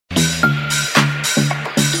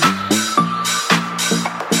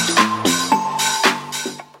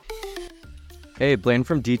Hey, Blaine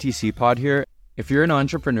from DTC Pod here. If you're an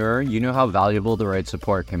entrepreneur, you know how valuable the right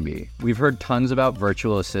support can be. We've heard tons about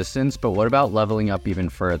virtual assistants, but what about leveling up even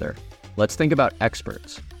further? Let's think about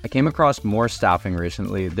experts. I came across More Staffing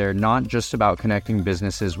recently. They're not just about connecting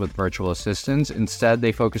businesses with virtual assistants. Instead,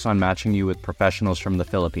 they focus on matching you with professionals from the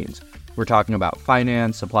Philippines. We're talking about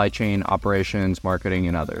finance, supply chain, operations, marketing,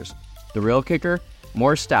 and others. The real kicker?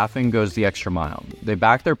 More Staffing goes the extra mile. They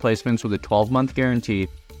back their placements with a 12-month guarantee,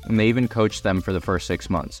 and they even coach them for the first 6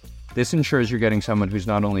 months. This ensures you're getting someone who's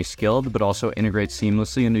not only skilled, but also integrates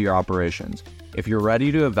seamlessly into your operations. If you're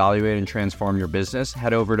ready to evaluate and transform your business,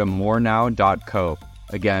 head over to morenow.co.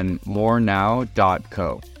 Again,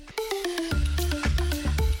 morenow.co.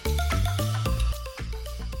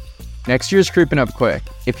 Next year's creeping up quick.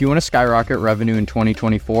 If you want to skyrocket revenue in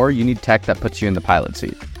 2024, you need tech that puts you in the pilot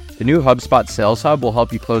seat. The new HubSpot Sales Hub will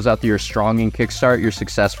help you close out the year strong and kickstart your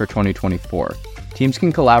success for 2024. Teams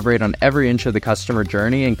can collaborate on every inch of the customer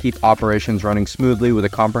journey and keep operations running smoothly with a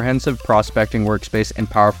comprehensive prospecting workspace and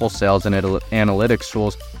powerful sales and analytics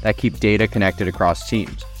tools that keep data connected across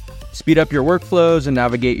teams. Speed up your workflows and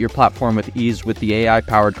navigate your platform with ease with the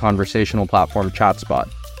AI-powered conversational platform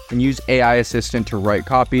ChatSpot. And use AI Assistant to write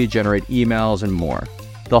copy, generate emails, and more.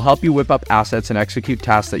 They'll help you whip up assets and execute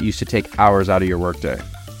tasks that used to take hours out of your workday.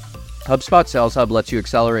 HubSpot Sales Hub lets you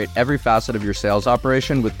accelerate every facet of your sales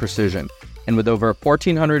operation with precision. And with over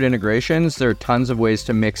 1,400 integrations, there are tons of ways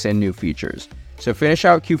to mix in new features. So finish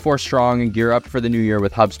out Q4 strong and gear up for the new year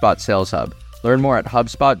with HubSpot Sales Hub. Learn more at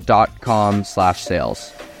hubspot.com/sales.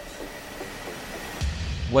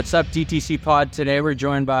 What's up, DTC Pod? Today we're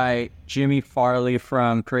joined by Jimmy Farley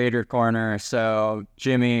from Creator Corner. So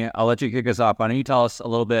Jimmy, I'll let you kick us off. Why don't you tell us a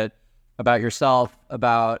little bit about yourself,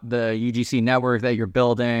 about the UGC network that you're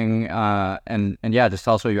building, and yeah, just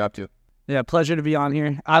tell us what you're up to. Yeah, pleasure to be on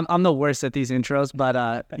here. I'm the worst at these intros,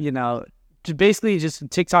 but basically just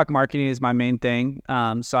TikTok marketing is my main thing.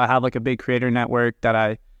 So I have like a big creator network that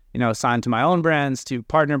I, assign to my own brands, to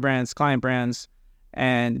partner brands, client brands,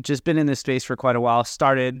 and just been in this space for quite a while.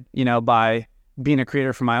 Started, by being a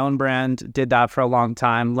creator for my own brand, did that for a long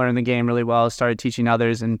time, learned the game really well, started teaching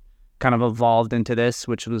others, and kind of evolved into this,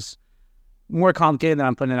 which was more complicated than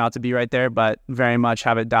I'm putting it out to be right there, but very much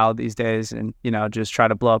have it dialed these days and, just try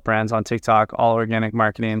to blow up brands on TikTok, all organic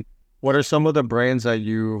marketing. What are some of the brands that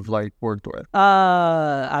you've worked with?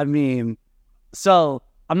 So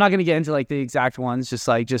I'm not going to get into the exact ones, just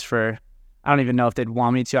for, I don't even know if they'd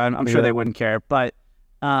want me to. I'm sure they wouldn't care, but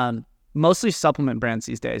mostly supplement brands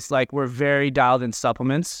these days. We're very dialed in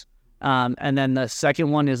supplements. And then the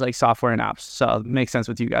second one is software and apps. So it makes sense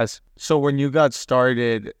with you guys. So when you got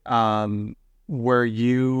started, when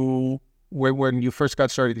you first got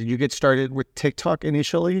started, did you get started with TikTok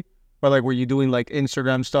initially? Or were you doing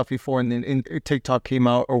Instagram stuff before and then TikTok came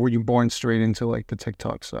out, or were you born straight into the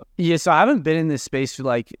TikTok stuff? Yeah, so I haven't been in this space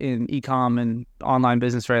for in e-com and online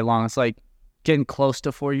business very long. It's getting close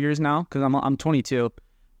to 4 years now because I'm 22.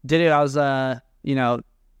 Did it, I was on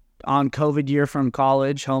COVID year from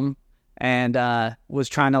college home and was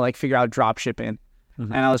trying to figure out drop shipping.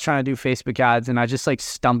 Mm-hmm. And I was trying to do Facebook ads, and I just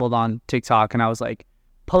stumbled on TikTok, and I was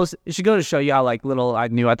post. It should go to show you how little I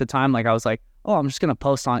knew at the time. I was oh, I'm just gonna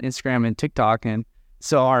post on Instagram and TikTok, and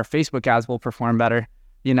so our Facebook ads will perform better.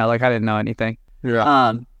 I didn't know anything.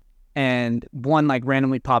 Yeah. And one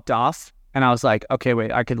randomly popped off, and I was okay,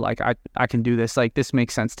 wait, I could I can do this. This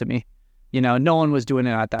makes sense to me. No one was doing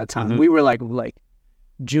it at that time. Mm-hmm. We were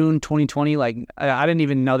June 2020. I didn't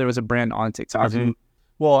even know there was a brand on TikTok. Mm-hmm.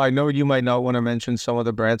 Well, I know you might not want to mention some of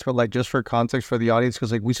the brands, but just for context for the audience,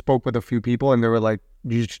 because we spoke with a few people and they were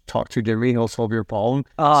you should talk to Jimmy, he'll solve your problem.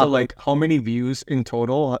 So how many views in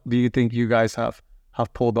total do you think you guys have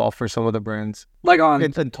pulled off for some of the brands? On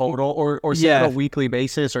in total, or on a weekly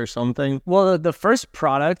basis or something? Well, the first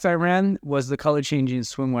product I ran was the color changing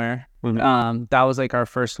swimwear. Mm-hmm. That was our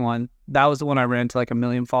first one. That was the one I ran to 1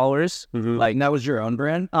 million followers. Mm-hmm. That was your own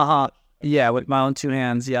brand? Yeah, with my own 2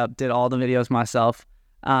 hands. Yeah, did all the videos myself.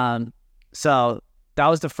 So that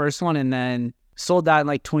was the first one, and then sold that in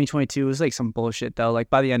 2022. It was some bullshit though.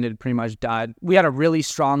 By the end it pretty much died. We had a really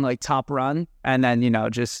strong top run, and then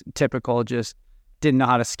just typical, just didn't know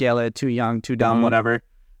how to scale it, too young, too dumb, whatever.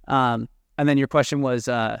 And then your question was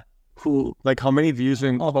who how many views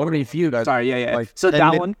in how many views? Sorry, yeah. So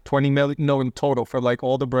that one 20 million, no, in total for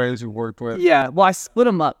all the brands you worked with. Yeah, well, I split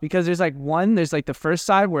them up because there's there's the first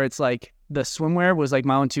side where it's the swimwear was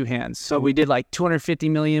my own 2 hands. So we did 250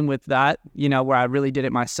 million with that, where I really did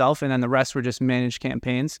it myself. And then the rest were just managed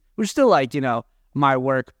campaigns, which is still my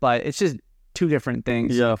work, but it's just 2 different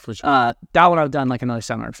things. Yeah, for sure. That one I've done another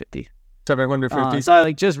 750. 750. So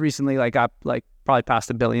I just recently got probably past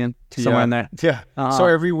 1 billion, somewhere in there. Yeah. So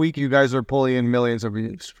every week you guys are pulling in millions of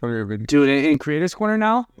views from your video. Dude, in Creators Corner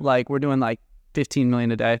now, like we're doing like 15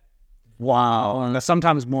 million a day. Wow.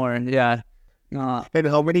 Sometimes more. Yeah. And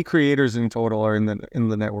how many creators in total are in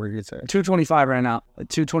the network, you'd say? 225 right now.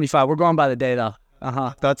 225. We're going by the day though.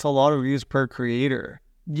 That's a lot of views per creator.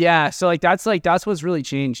 Yeah. So that's what's really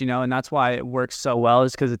changed, you know, and that's why it works so well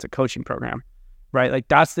is because it's a coaching program, right? Like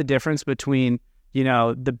that's the difference between, you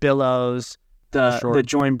know, the Billows, the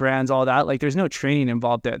join brands, all that. Like there's no training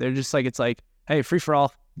involved there. They're just like, it's like, hey, free for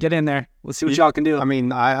all. Get in there. Let's see what y'all can do. I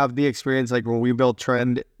mean, I have the experience, like when we built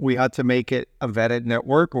Trend, we had to make it a vetted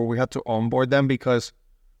network where we had to onboard them because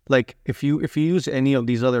like if you use any of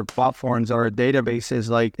these other platforms or databases,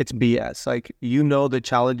 like it's BS. Like, you know, the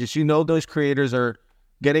challenges, you know, those creators are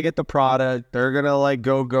gonna get the product, they're gonna like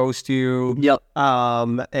go ghost you. Yep.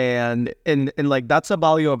 And like that's the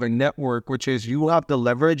value of a network, which is you have the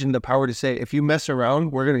leverage and the power to say, if you mess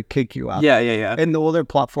around, we're gonna kick you out. Yeah. And the other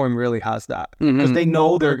platform really has that because they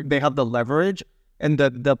know they have the leverage, and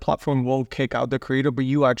the platform won't kick out the creator, but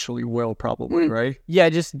you actually will probably, right? Yeah,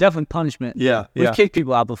 just definitely punishment. Yeah. We've kicked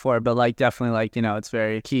people out before, but like definitely like, you know, it's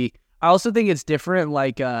very key. I also think it's different.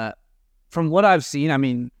 Like from what I've seen, I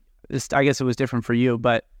mean, I guess it was different for you,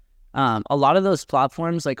 but a lot of those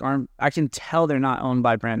platforms like I can tell they're not owned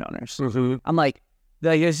by brand owners. I'm like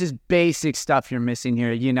there's just basic stuff you're missing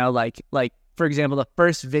here, you know, like for example, the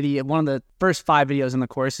first video, one of the first 5 videos in the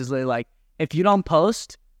course is literally like, if you don't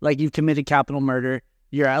post, like you've committed capital murder.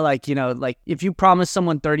 You're like, you know, like if you promise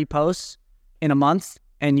someone 30 posts in a month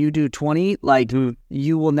and you do 20, like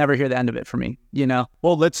you will never hear the end of it from me, you know?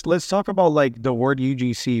 Well, let's talk about like the word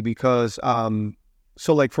UGC because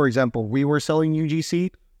so like, for example, we were selling UGC,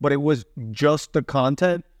 but it was just the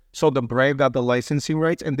content. So the brand got the licensing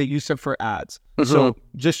rights and they used it for ads. So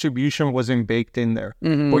distribution wasn't baked in there.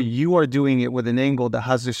 But you are doing it with an angle that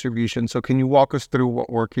has distribution. So can you walk us through what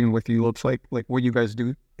working with you looks like what you guys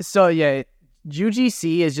do? So yeah,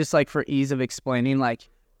 UGC is just like for ease of explaining, like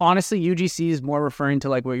honestly, UGC is more referring to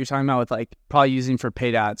like what you're talking about with like probably using for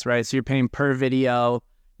paid ads, right? So you're paying per video.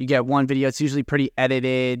 You get one video. It's usually pretty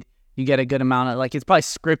edited. You get a good amount of like, it's probably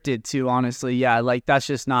scripted too, honestly. Yeah, like that's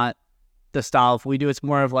just not the style. If we do, it's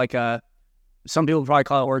more of like some people probably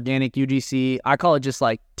call it organic UGC. I call it just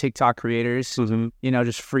like TikTok creators, you know,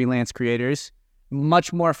 just freelance creators.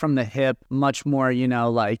 Much more from the hip, much more, you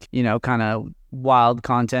know, like, you know, kind of wild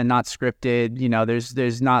content, not scripted. You know,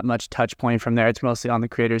 there's not much touch point from there. It's mostly on the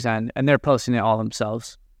creator's end and they're posting it all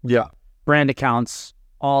themselves. Yeah. Brand accounts,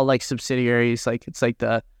 all like subsidiaries. Like it's like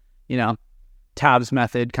the, you know, tabs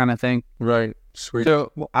method kind of thing. Right. Sweet.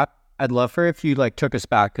 So I'd love for if you like took us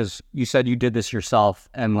back because you said you did this yourself.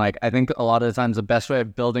 And like, I think a lot of the times the best way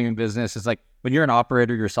of building a business is like when you're an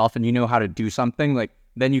operator yourself and you know how to do something, like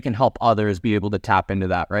then you can help others be able to tap into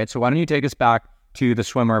that, right? So why don't you take us back to the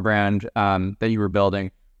swimwear brand that you were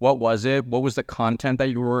building? What was it? What was the content that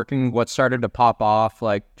you were working? What started to pop off?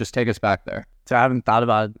 Like, just take us back there. So I haven't thought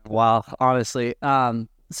about it in a while, honestly. So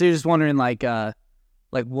you're just wondering like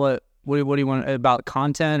what do you want about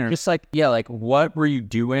content or just like, yeah, like what were you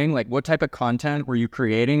doing? Like what type of content were you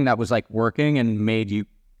creating that was like working and made you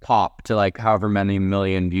pop to like however many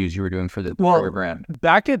million views you were doing for your brand?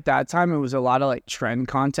 Back at that time, it was a lot of like trend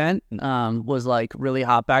content was like really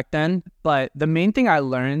hot back then. But the main thing I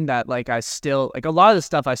learned that like I still, like a lot of the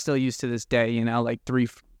stuff I still use to this day, you know, like three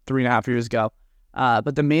and a half years ago.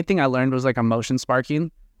 But the main thing I learned was like emotion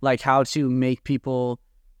sparking, like how to make people,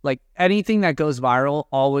 like anything that goes viral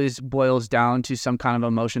always boils down to some kind of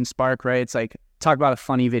emotion spark, right? It's like, talk about a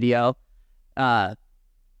funny video.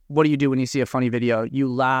 What do you do when you see a funny video?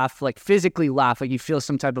 You laugh, like physically laugh, like you feel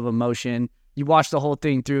some type of emotion. You watch the whole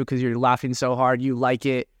thing through because you're laughing so hard. You like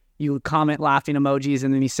it. You comment laughing emojis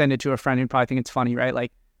and then you send it to a friend who probably think it's funny, right?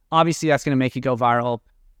 Like obviously that's going to make it go viral.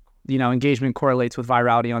 You know, engagement correlates with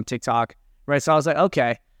virality on TikTok, right? So I was like,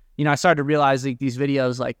 okay. You know, I started to realize like these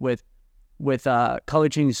videos like with color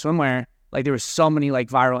changing swimwear, like there was so many like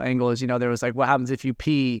viral angles. You know, there was like, what happens if you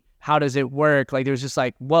pee? How does it work? Like there was just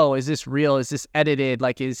like, whoa, is this real? Is this edited?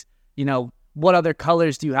 Like you know, what other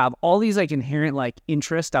colors do you have? All these like inherent like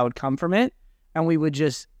interest that would come from it. And we would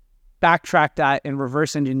just backtrack that and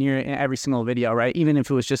reverse engineer it in every single video, right? Even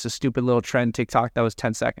if it was just a stupid little trend TikTok that was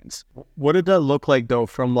 10 seconds. What did that look like though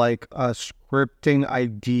from like scripting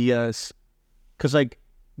ideas? Because like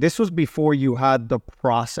this was before you had the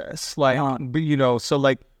process. Like, you know, so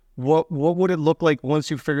like what would it look like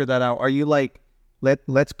once you figure that out? Are you like,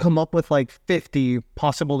 let's come up with like 50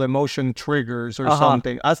 possible emotion triggers or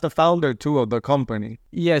something as the founder too of the company?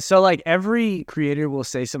 Yeah. So like every creator will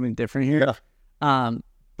say something different here. Yeah.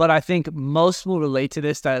 but I think most will relate to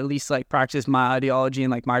this that at least like practice my ideology in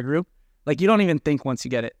like my group. Like you don't even think once you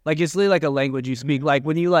get it. Like it's literally like a language you speak. Like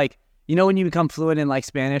when you like, you know, when you become fluent in like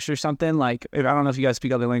Spanish or something, like I don't know if you guys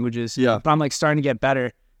speak other languages, but I'm like starting to get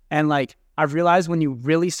better. And like I've realized when you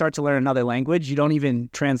really start to learn another language, you don't even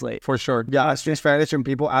translate. For sure. Yeah, I speak Spanish and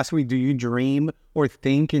people ask me, do you dream or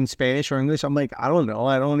think in Spanish or English? I'm like, I don't know.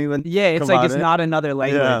 I don't even. Yeah, it's like it's not another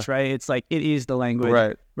language, right? It's like it is the language.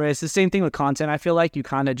 Right. It's the same thing with content. I feel like you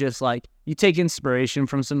kind of just like, you take inspiration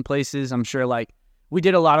from some places. I'm sure like we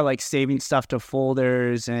did a lot of like saving stuff to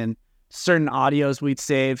folders and certain audios we'd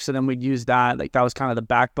save. So then we'd use that. Like that was kind of the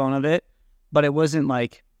backbone of it. But it wasn't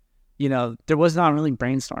like, you know, there was not really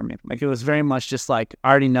brainstorming. Like it was very much just like, I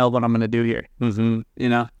already know what I'm going to do here. Mm-hmm. You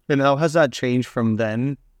know? And how has that changed from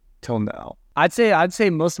then till now? I'd say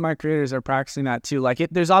most of my creators are practicing that too. Like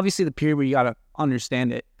there's obviously the period where you got to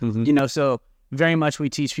understand it, you know? So very much we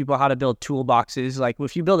teach people how to build toolboxes. Like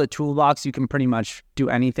if you build a toolbox, you can pretty much do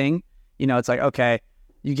anything. You know, it's like, okay,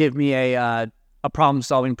 you give me a problem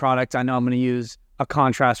solving product. I know I'm going to use a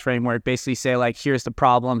contrast framework, basically say like, here's the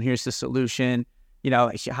problem, here's the solution. You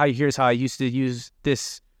know, here's how I used to use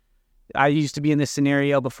this. I used to be in this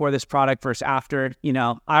scenario before this product versus after. You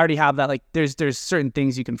know, I already have that. Like, there's certain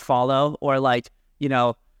things you can follow, or like, you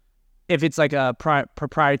know, if it's like a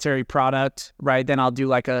proprietary product, right? Then I'll do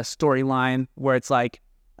like a storyline where it's like,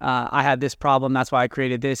 I had this problem, that's why I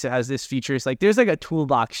created this. It has this feature. It's like there's like a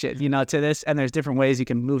toolbox shit, you know, to this, and there's different ways you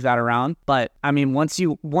can move that around. But I mean, once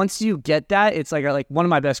you get that, it's like one of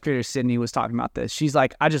my best creators, Sydney, was talking about this. She's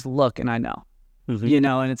like, I just look and I know. You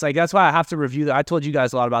know, and it's like, that's why I have to review that. I told you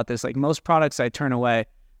guys a lot about this. Like most products I turn away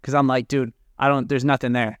because I'm like, dude, there's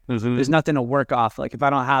nothing there. There's nothing to work off. Like if I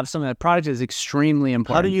don't have something, the product is extremely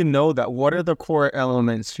important. How do you know that? What are the core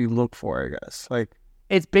elements you look for, I guess? Like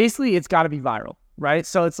it's basically, it's got to be viral, right?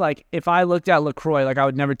 So it's like, if I looked at LaCroix, like I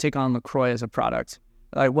would never take on LaCroix as a product.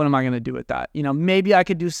 Like, what am I going to do with that? You know, maybe I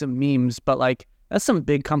could do some memes, but like that's some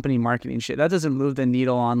big company marketing shit. That doesn't move the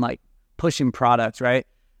needle on like pushing products, right?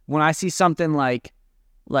 When I see something like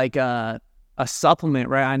a supplement,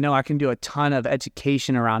 right? I know I can do a ton of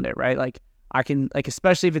education around it, right? Like I can, like,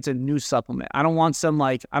 especially if it's a new supplement. I don't want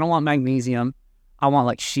magnesium. I want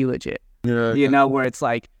like Shilajit, you know, where it's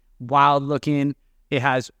like wild looking. It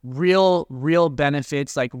has real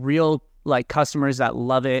benefits, like real, like customers that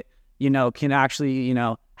love it, you know, can actually, you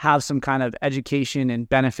know, have some kind of education and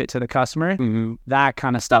benefit to the customer. That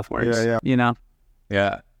kind of stuff works, you know?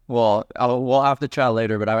 Yeah. Well, we'll have to chat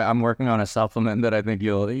later, but I'm working on a supplement that I think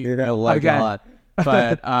you'll like a lot.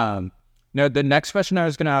 But no, the next question I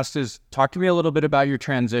was going to ask is, talk to me a little bit about your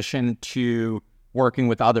transition to working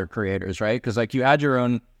with other creators, right? Because like you had your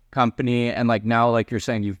own company, and like now, like you're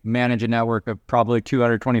saying, you've managed a network of probably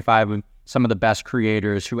 225 of some of the best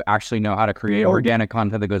creators who actually know how to create organic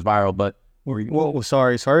content that goes viral. But well,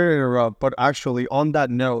 sorry to interrupt, but actually on that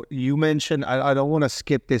note, you mentioned, I don't want to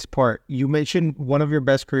skip this part. You mentioned one of your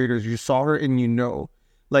best creators. You saw her and you know,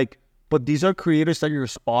 like, but these are creators that you're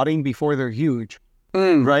spotting before they're huge,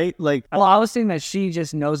 right? Like, well, I was saying that she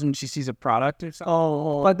just knows when she sees a product or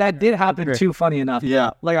something. But that did happen too, funny enough. Yeah.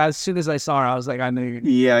 Like as soon as I saw her, I was like, I knew you.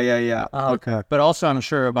 Yeah. Okay. But also, I'm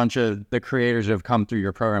sure a bunch of the creators who have come through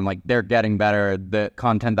your program, like they're getting better at the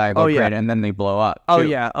content that I create, and then they blow up.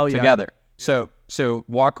 Together. So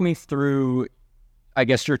walk me through, I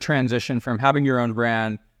guess, your transition from having your own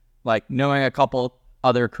brand, like knowing a couple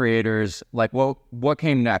other creators, like what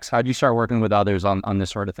came next? How did you start working with others on this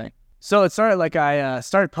sort of thing? So it started like I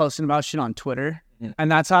started posting about shit on Twitter,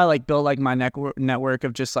 and that's how I like built like my network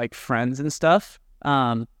of just like friends and stuff.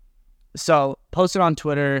 So posted on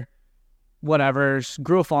Twitter, whatever,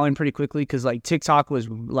 grew a following pretty quickly because like TikTok was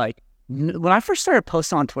like, when I first started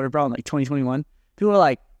posting on Twitter, bro, in like 2021, people were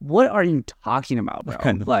like, what are you talking about,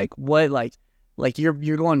 bro? Like what, like you're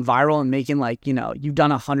going viral and making like, you know, you've done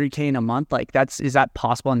 100K in a month. Like is that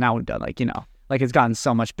possible? And now we've done like, you know, like it's gotten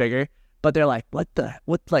so much bigger. But they're like,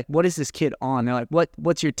 what is this kid on? They're like,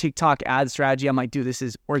 what's your TikTok ad strategy? I'm like, dude, this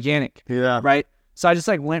is organic. Yeah. Right. So I just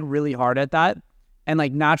like went really hard at that, and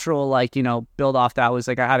like natural, like, you know, build off that was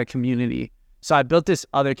like, I had a community. So I built this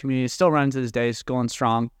other community, still running to this day, it's going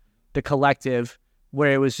strong. The Collective,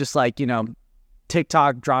 where it was just like, you know,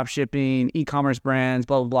 TikTok, drop shipping, e-commerce brands,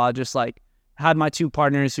 blah, blah, blah. Just like had my two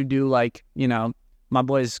partners who do like, you know, my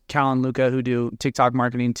boys, Cal and Luca, who do TikTok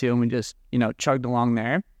marketing too. And we just, you know, chugged along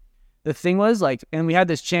there. The thing was like, and we had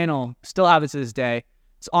this channel, still have it to this day.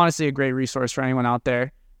 It's honestly a great resource for anyone out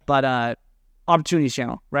there, but opportunities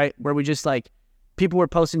channel, right? Where we just like, people were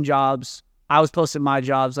posting jobs. I was posting my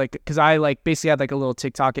jobs, like, cause I like basically had like a little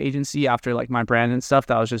TikTok agency after like my brand and stuff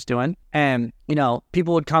that I was just doing. And, you know,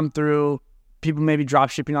 people would come through, people maybe drop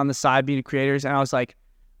shipping on the side, being creators. And I was like,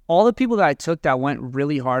 all the people that I took that went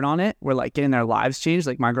really hard on it were like getting their lives changed.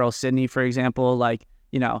 Like my girl Sydney, for example, like,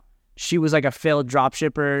 you know, she was like a failed drop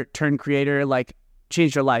shipper turned creator, like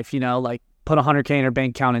changed her life, you know, like put 100K in her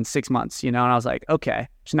bank account in 6 months, you know? And I was like, okay,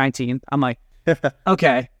 she's 19. I'm like,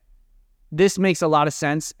 okay, this makes a lot of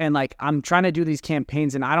sense. And like, I'm trying to do these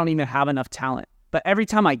campaigns and I don't even have enough talent. But every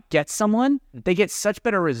time I get someone, they get such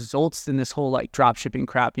better results than this whole like drop shipping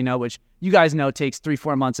crap, you know, which you guys know takes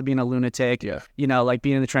 3-4 months of being a lunatic, you know, like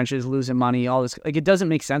being in the trenches, losing money, all this. Like, it doesn't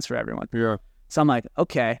make sense for everyone. Yeah. So I'm like,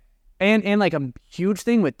 okay. And like a huge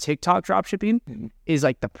thing with TikTok drop shipping is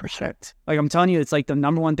like the product. Like I'm telling you, it's like the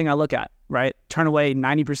number one thing I look at, right? Turn away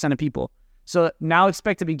 90% of people. So now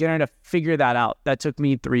expect a beginner to figure that out. That took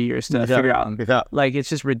me 3 years to figure out. Yeah. Like, it's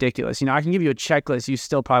just ridiculous. You know, I can give you a checklist. You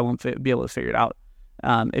still probably won't be able to figure it out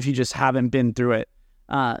if you just haven't been through it.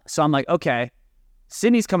 So I'm like, okay,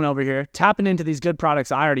 Sydney's coming over here, tapping into these good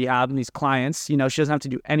products I already have and these clients. You know, she doesn't have to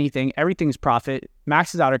do anything. Everything's profit,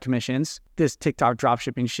 maxes out her commissions. This TikTok drop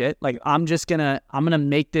shipping shit. Like, I'm gonna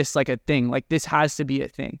make this like a thing. Like, this has to be a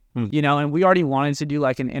thing, you know? And we already wanted to do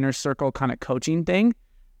like an inner circle kind of coaching thing,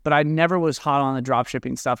 but I never was hot on the drop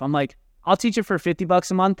shipping stuff. I'm like, I'll teach it for $50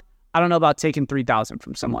 a month. I don't know about taking 3,000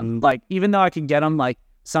 from someone. Like, even though I can get them, like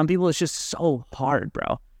some people, it's just so hard,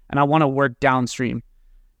 bro. And I want to work downstream.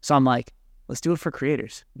 So I'm like, let's do it for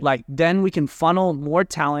creators. Like, then we can funnel more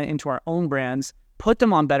talent into our own brands, put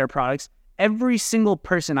them on better products. Every single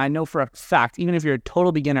person I know for a fact, even if you're a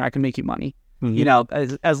total beginner, I can make you money, you know,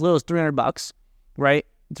 as little as $300, right?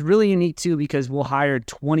 It's really unique too, because we'll hire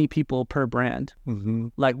 20 people per brand.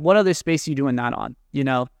 Like, what other space are you doing that on? You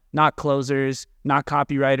know, not closers, not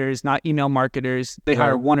copywriters, not email marketers. They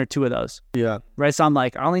hire 1 or 2 of those. Yeah. Right. So I'm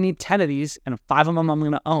like, I only need 10 of these and 5 of them I'm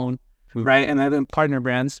going to own. Right. And then partner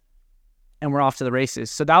brands. And we're off to the races.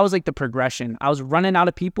 So that was like the progression. I was running out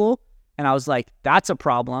of people and I was like, that's a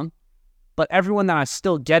problem. But everyone that I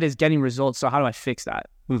still get is getting results. So how do I fix that?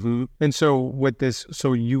 And so with this,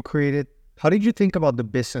 so you created, how did you think about the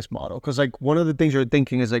business model? Because like one of the things you're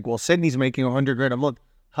thinking is like, well, Sydney's making $100,000 a month.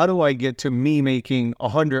 How do I get to me making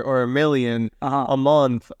 100 or $1 million a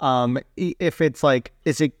month? If it's like,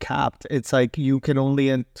 is it capped? It's like you can only,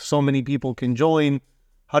 and so many people can join.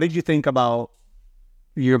 How did you think about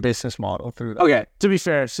your business model through that? Okay, to be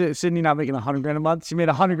fair, Sydney not making $100,000 a month. She made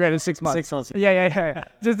 $100,000 in 6 months. 6 months. Yeah.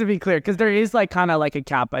 Just to be clear, because there is like kind of like a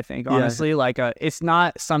cap, I think. Honestly, like it's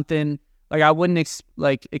not something like I wouldn't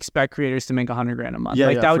expect creators to make $100,000 a month.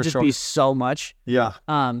 Like that would just be so much. Yeah.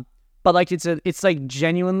 But like it's like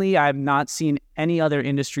genuinely, I've not seen any other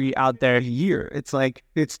industry out there. Year, it's like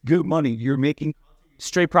it's good money. You're making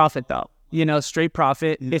straight profit though. You know, straight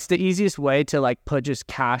profit. It's the easiest way to like put just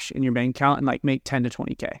cash in your bank account and like make 10 to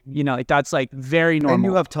 20K. You know, like that's like very normal. And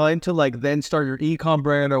you have time to like then start your e-com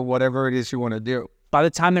brand or whatever it is you want to do. By the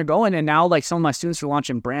time they're going, and now like some of my students are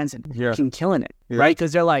launching brands and fucking killing it, right?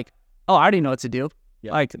 Because they're like, oh, I already know what to do.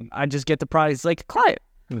 Like I just get the product. It's like a client.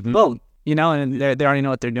 Boom. You know, and they already know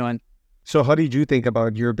what they're doing. So how did you think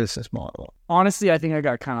about your business model? Honestly, I think I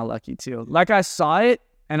got kind of lucky too. Like I saw it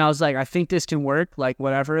and I was like, I think this can work. Like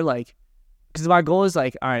whatever, like. Because my goal is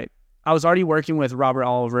like, all right, I was already working with Robert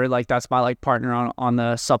Oliver. Like that's my like partner on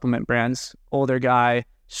the supplement brands. Older guy,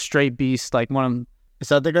 straight beast. Like one of them. Is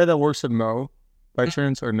that the guy that works at Mo by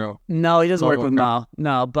chance or no? No, he doesn't work with Mo.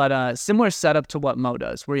 No, but similar setup to what Mo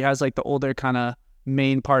does, where he has like the older kind of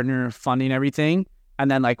main partner funding everything.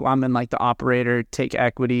 And then like I'm in like the operator, take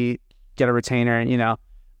equity, get a retainer, you know.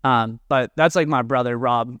 But that's like my brother,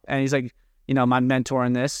 Rob. And he's like, you know, my mentor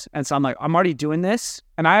in this. And so I'm like, I'm already doing this.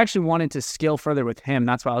 And I actually wanted to scale further with him.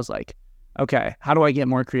 That's why I was like, okay, how do I get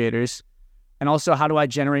more creators? And also, how do I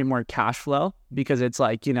generate more cash flow? Because it's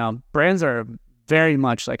like, you know, brands are very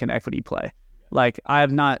much like an equity play. Like I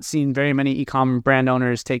have not seen very many e-com brand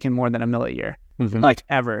owners taking more than $1 million a year, like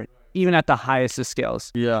ever, even at the highest of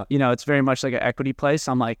scales. Yeah. You know, it's very much like an equity play.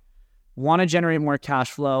 So I'm like, want to generate more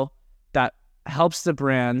cash flow that helps the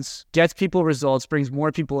brands, gets people results, brings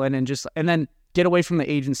more people in, and then get away from the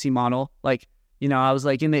agency model. Like, you know, I was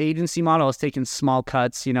like in the agency model, I was taking small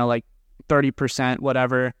cuts, you know, like 30%,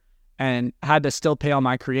 whatever, and had to still pay all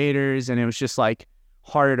my creators. And it was just like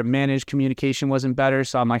harder to manage. Communication wasn't better.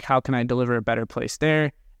 So I'm like, how can I deliver a better place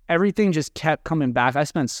there? Everything just kept coming back. I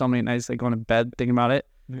spent so many nights like going to bed thinking about it.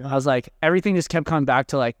 I was like, everything just kept coming back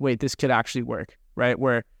to like, wait, this could actually work, right?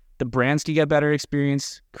 Where the brands could get better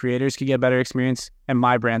experience, creators could get better experience, and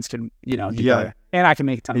my brands could, you know, do better. And I can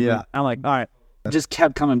make a ton of money. I'm like, all right, just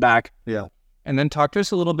kept coming back. Yeah. And then talk to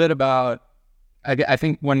us a little bit about, I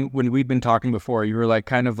think when we'd been talking before, you were like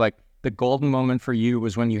kind of like the golden moment for you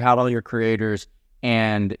was when you had all your creators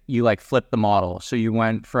and you like flipped the model. So you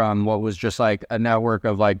went from what was just like a network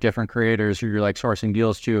of like different creators who you're like sourcing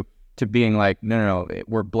deals to being like, no,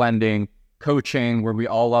 we're blending coaching where we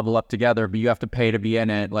all level up together, but you have to pay to be in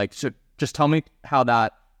it. Like, so just tell me how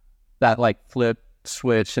that like flip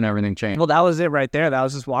switch and everything changed. Well, that was it right there. That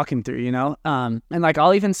was just walking through, and like,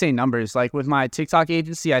 I'll even say numbers, like with my TikTok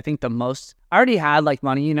agency, I think the most I already had like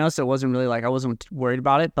money, so it wasn't really like, I wasn't worried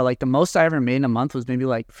about it, but like the most I ever made in a month was maybe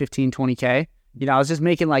like 15, 20K. I was just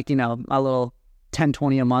making like, a little 10,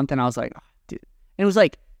 20 a month. And I was like, oh, dude, and it was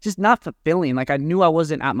like, just not fulfilling. Like I knew I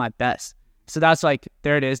wasn't at my best. So that's like,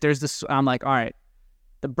 there it is. There's this, I'm like, all right,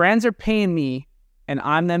 the brands are paying me and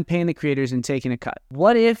I'm then paying the creators and taking a cut.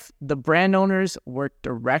 What if the brand owners work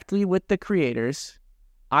directly with the creators?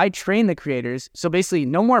 I train the creators. So basically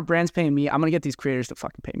no more brands paying me. I'm going to get these creators to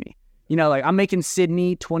fucking pay me. Like I'm making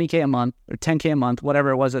Sydney 20K a month or 10K a month, whatever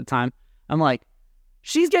it was at the time. I'm like,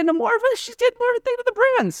 she's getting more of it. She's getting more of a thing to the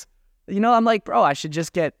brands. I'm like, bro, I should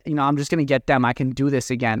just get, I'm just going to get them. I can do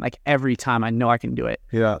this again. Like every time I know I can do it.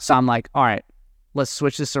 Yeah. So I'm like, all right, let's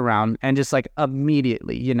switch this around. And just like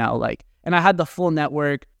immediately, and I had the full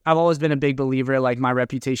network. I've always been a big believer, like my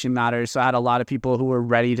reputation matters. So I had a lot of people who were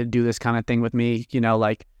ready to do this kind of thing with me,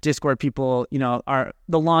 like Discord people, the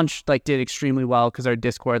launch like did extremely well because our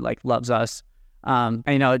Discord like loves us. And,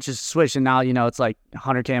 it just switched. And now, it's like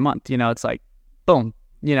 100K a month, it's like, boom,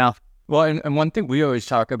 Well, and one thing we always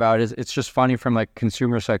talk about is it's just funny from like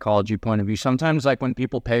consumer psychology point of view. Sometimes like when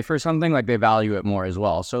people pay for something, like they value it more as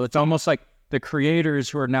well. So it's almost like the creators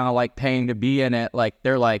who are now like paying to be in it, like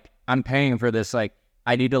they're like, I'm paying for this. Like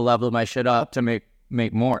I need to level my shit up to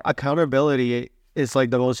make more. Accountability is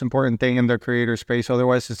like the most important thing in the creator space.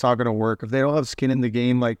 Otherwise it's not going to work. If they don't have skin in the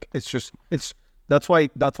game, like that's why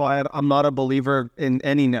I'm not a believer in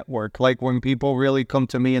any network. Like when people really come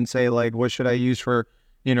to me and say like, what should I use for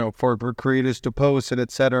creators to post and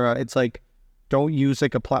etc. It's like, don't use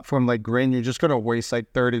like a platform like Grin. You're just going to waste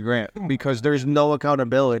like 30 grand because there's no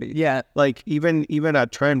accountability. Yeah. Like even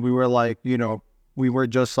at Trend, we were like, we were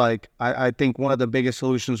just like, I think one of the biggest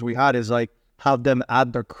solutions we had is like have them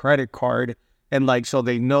add their credit card and like, so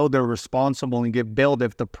they know they're responsible and get billed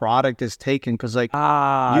if the product is taken. Cause like,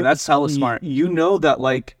 that's hella smart. That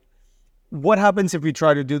like, what happens if you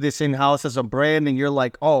try to do this in-house as a brand and you're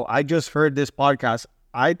like, oh, I just heard this podcast.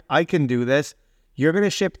 I can do this. You're going to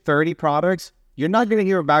ship 30 products. You're not going to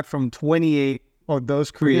hear back from 28 of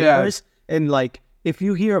those creators. Yeah. And like, if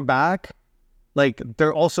you hear back, like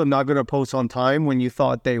they're also not going to post on time when you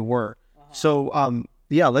thought they were. Uh-huh. So,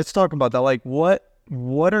 let's talk about that. Like what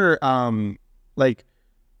are, like,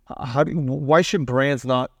 why should brands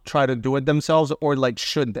not try to do it themselves, or like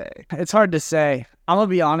should they? It's hard to say. I'm gonna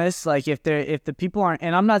be honest. Like if the people aren't,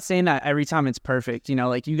 and I'm not saying that every time it's perfect.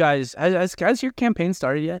 Like you guys, has your campaign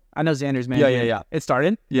started yet? I know Xander's man. Yeah. It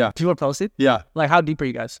started. Yeah. People are posted. Yeah. Like how deep are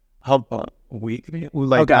you guys? How a week?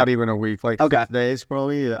 Like not even a week. Like 6 days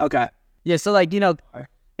probably. Yeah. Okay. Yeah. So like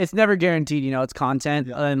it's never guaranteed. It's content,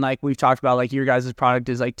 and like we've talked about, like your guys' product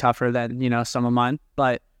is like tougher than some of mine,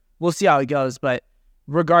 but we'll see how it goes. But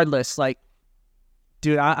regardless, like,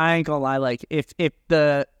 dude, I ain't gonna lie. Like, if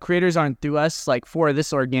the creators aren't through us, like, for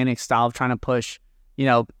this organic style of trying to push,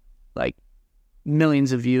 like,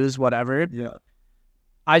 millions of views, whatever. Yeah.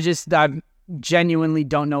 I genuinely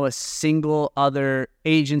don't know a single other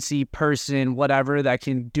agency, person, whatever, that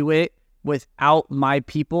can do it without my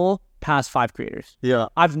people past 5 creators. Yeah.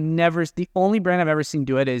 The only brand I've ever seen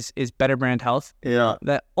do it is Better Brand Health. Yeah.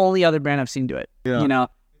 The only other brand I've seen do it. Yeah.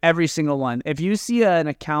 Every single one. If you see an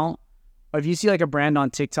account, or if you see like a brand on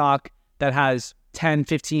TikTok that has 10,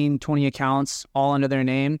 15, 20 accounts all under their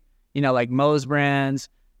name, like Mo's brands,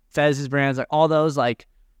 Fez's brands, like all those, like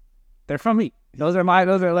they're from me. Those are my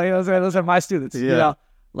students. Yeah.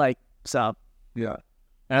 Like, so. Yeah.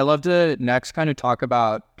 And I'd love to next kind of talk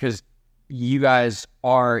about, because you guys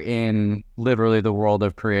are in literally the world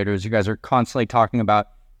of creators. You guys are constantly talking about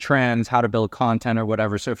trends, how to build content or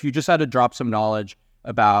whatever. So if you just had to drop some knowledge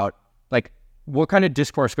about like what kind of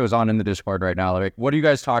discourse goes on in the Discord right now, like what are you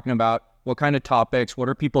guys talking about? What kind of topics? What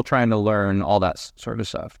are people trying to learn? All that sort of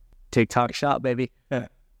stuff. TikTok shop, baby. Yeah.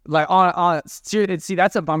 Like on see,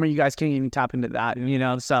 that's a bummer. You guys can't even tap into that,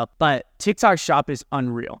 So, but TikTok shop is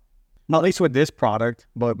unreal. Not at least with this product,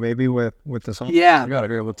 but maybe with this one. Yeah. I gotta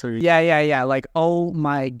be able to. Yeah. Like, oh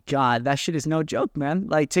my God, that shit is no joke, man.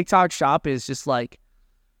 Like TikTok shop is just like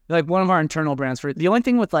one of our internal brands. For the only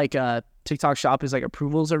thing with like TikTok shop is like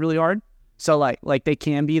approvals are really hard. So like they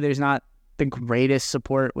can be, there's not the greatest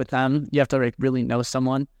support with them. You have to like really know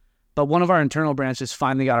someone. But one of our internal brands just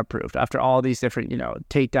finally got approved after all these different,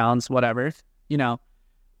 takedowns, whatever.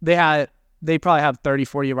 They had they probably have 30,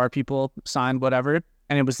 40 of our people signed, whatever.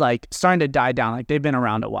 And it was like starting to die down. Like they've been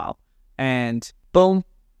around a while. And boom,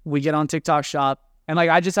 we get on TikTok Shop. And like,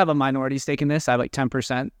 I just have a minority stake in this. I have like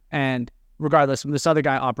 10%. And regardless, this other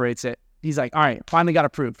guy operates it. He's like, all right, finally got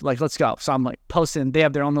approved. Like, let's go. So I'm like posting. They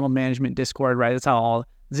have their own little management Discord, right? That's how all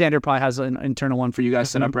Xander probably has an internal one for you guys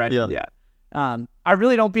set up, right? Yeah. I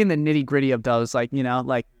really don't be in the nitty gritty of those. Like, you know,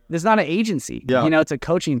 like there's not an agency. Yeah. You know, it's a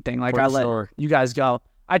coaching thing. Like I let you guys go.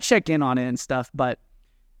 I check in on it and stuff, but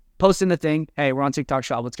posting the thing, hey, we're on TikTok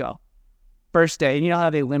Shop. Let's go. First day, and you know how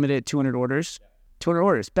they limit it 200 orders? 200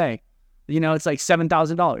 orders, bang. You know, it's like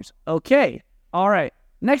 $7,000. Okay. All right.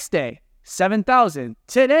 Next day, 7,000.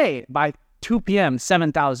 Today, by 2 p.m.,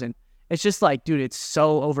 7,000. It's just like, dude, it's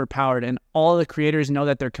so overpowered. And all the creators know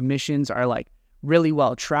that their commissions are like really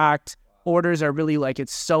well tracked. Orders are really like,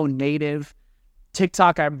 it's so native.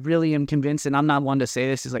 TikTok, I really am convinced, and I'm not one to say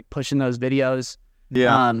this, is like pushing those videos.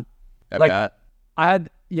 Yeah.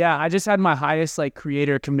 I just had my highest like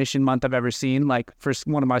creator commission month I've ever seen, like for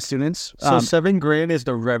one of my students. So $7,000 is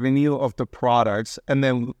the revenue of the products, and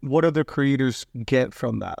then what do the creators get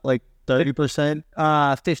from that? Like 30%?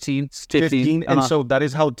 15. And so that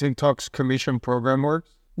is how TikTok's commission program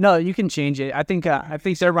works? No, you can change it. I think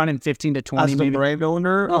they're running 15 to 20. As the brand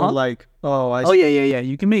owner, or like, yeah.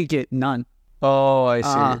 You can make it none. Oh, I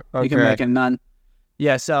see. Okay. You can make it none.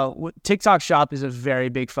 Yeah, so TikTok Shop is a very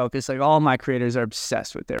big focus. Like all my creators are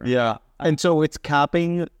obsessed with it. Yeah, and so it's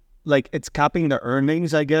capping the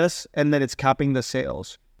earnings, I guess, and then it's capping the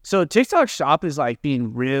sales. So TikTok Shop is like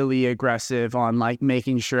being really aggressive on like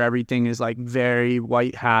making sure everything is like very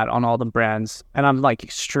white hat on all the brands, and I'm like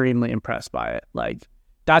extremely impressed by it. Like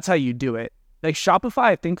that's how you do it. Like Shopify,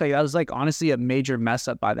 I think like that was like honestly a major mess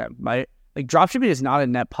up by them, right? Like dropshipping is not a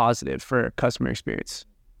net positive for customer experience.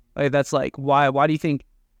 Like that's like why do you think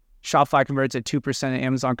Shopify converts at 2% and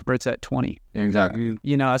Amazon converts at 20%? Exactly.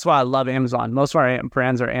 You know, that's why I love Amazon. Most of our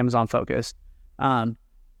brands are Amazon focused.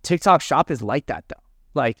 TikTok Shop is like that though.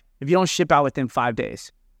 Like if you don't ship out within 5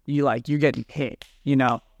 days, you're getting hit. You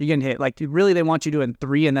know, you're getting hit. Like really, they want you to do it in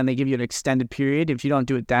 3, and then they give you an extended period. If you don't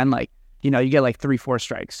do it then, like you know, you get like 3-4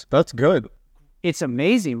 strikes. That's good. It's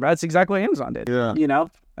amazing, bro. That's exactly what Amazon did. Yeah. You know,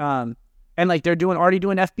 and like they're already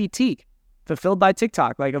doing FBT. Fulfilled by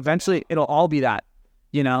TikTok. Like eventually it'll all be that,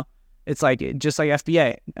 you know, it's like just like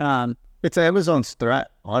FBA. It's Amazon's threat,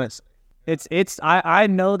 honestly. I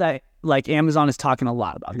know that like Amazon is talking a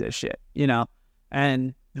lot about this shit, you know,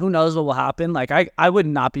 and who knows what will happen. Like I would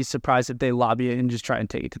not be surprised if they lobby it and just try and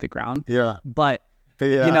take it to the ground. Yeah. But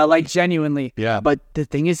you know, like genuinely. Yeah. But the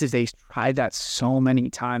thing is they tried that so many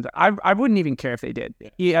times. I wouldn't even care if they did.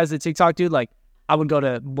 As a TikTok dude, like I would go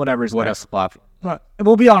to whatever's next platform.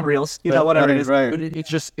 We'll be on Reels, you know, whatever it is. Right. But it's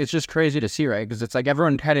just crazy to see, right? Because it's like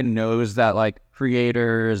everyone kind of knows that like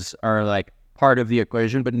creators are like part of the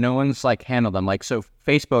equation, but no one's like handled them. Like so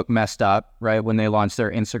Facebook messed up, right, when they launched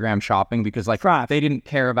their Instagram shopping because like they didn't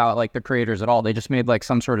care about like the creators at all. They just made like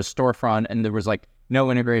some sort of storefront and there was like no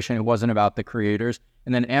integration. It wasn't about the creators.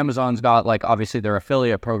 And then Amazon's got like obviously their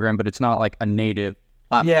affiliate program, but it's not like a native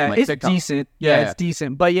platform. Yeah, like it's TikTok. decent. Yeah, it's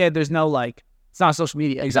decent. But yeah, there's no like it's not social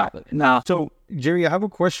media. Exactly. No. So, Jerry, I have a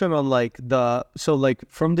question on like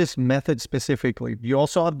from this method specifically, you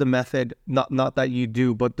also have the method, not that you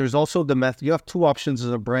do, but there's also the method. You have two options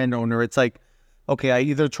as a brand owner. It's like, okay, I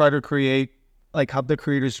either try to have the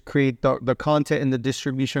creators create the content and the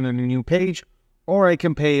distribution on a new page, or I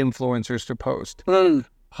can pay influencers to post.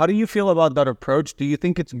 How do you feel about that approach? Do you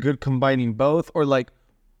think it's good combining both? Or like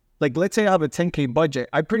let's say I have a 10K budget.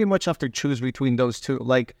 I pretty much have to choose between those two.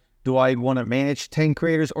 Like, do I want to manage 10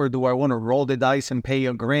 creators, or do I want to roll the dice and pay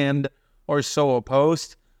 $1,000 or so a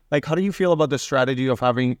post? Like, how do you feel about the strategy of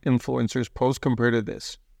having influencers post compared to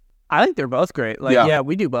this? I think they're both great. Like, yeah,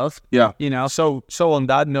 we do both. Yeah. You know? So on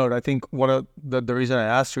that note, I think one of the reason I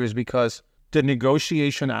asked you is because the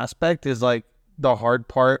negotiation aspect is like the hard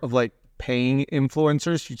part of like paying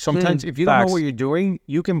influencers. Sometimes if you don't know what you're doing,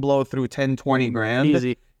 you can blow through 10, 20 grand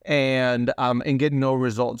easy and get no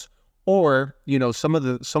results. Or, you know, some of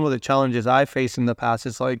the challenges I faced in the past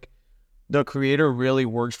is like the creator really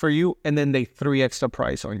works for you and then they 3x the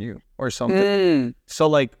price on you or something. So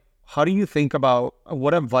like, how do you think about,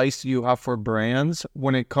 what advice do you have for brands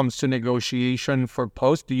when it comes to negotiation for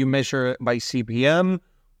posts? Do you measure it by CPM,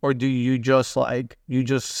 or do you just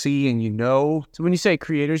see and you know? So when you say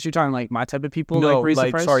creators, you're talking like my type of people? No, like raise the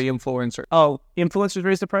price? Influencer. Oh, influencers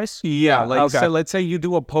raise the price? Yeah, like okay. So let's say you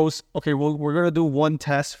do a post. Okay, well, we're gonna do one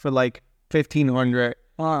test for like 1,500,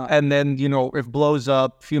 and then you know it blows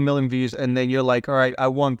up, few million views, and then you're like, all right, I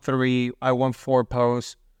want 4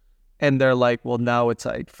 posts, and they're like, well, now it's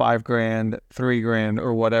like $5,000, $3,000,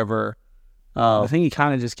 or whatever. I think you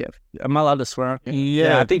kind of just get. Am I allowed to swear?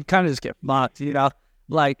 Yeah, I think you kind of just get fucked.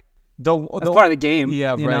 Like the that's part of the game.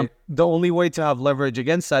 Yeah, you right. know? The only way to have leverage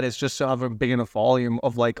against that is just to have a big enough volume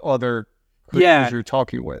of like other creators you're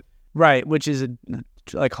talking with. Right, which is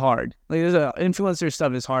like hard. Like there's influencer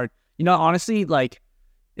stuff is hard. Honestly, like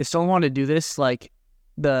if someone wanted to do this, like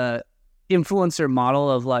the influencer model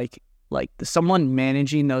of like someone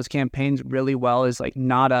managing those campaigns really well is like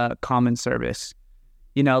not a common service.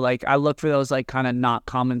 Like I look for those like kind of not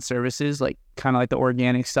common services, like kind of like the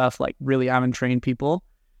organic stuff, like really haven't trained people.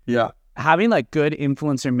 Yeah. Having like good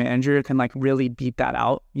influencer manager can like really beat that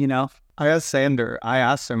out, I asked Sander,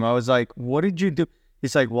 I him, I was like, what did you do?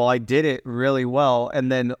 He's like, well, I did it really well.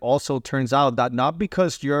 And then also turns out that not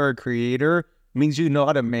because you're a creator means you know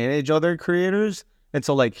how to manage other creators. And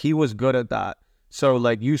so like he was good at that. So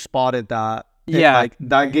like you spotted that. Yeah. Like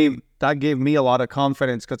that gave me a lot of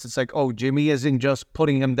confidence because it's like, oh, Jimmy isn't just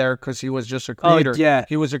putting him there because he was just a creator. Oh, yeah.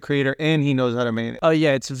 He was a creator and he knows how to manage. Oh,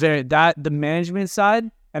 yeah. It's the management side.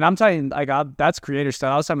 And I'm talking like that's creator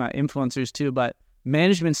stuff. I was talking about influencers too, but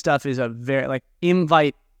management stuff is a very like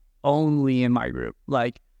invite only in my group.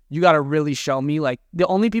 Like you got to really show me like the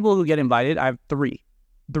only people who get invited. I have three,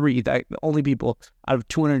 the only people out of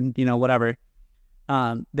 200, whatever.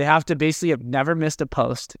 They have to basically have never missed a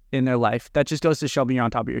post in their life. That just goes to show me you're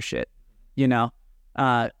on top of your shit, done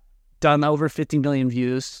over 50 million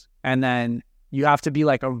views. And then you have to be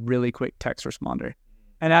like a really quick text responder.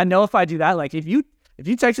 And I know if I do that, like if you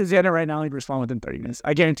text Xander right now, he'd respond within 30 minutes.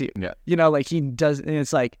 I guarantee you. Yeah. Like he does. And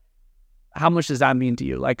it's like, how much does that mean to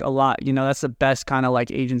you? Like a lot, that's the best kind of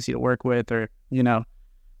like agency to work with or,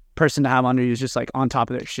 person to have under you is just like on top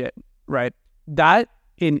of their shit. Right. That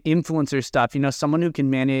in influencer stuff, someone who can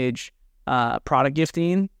manage product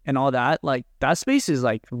gifting and all that, like that space is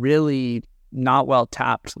like really not well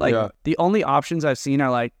tapped. Like the only options I've seen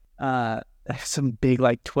are like some big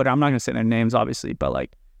like Twitter. I'm not going to say their names obviously, but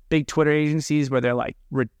like big Twitter agencies where they're like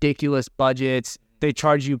ridiculous budgets. They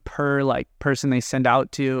charge you per like person they send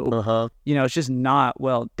out to. It's just not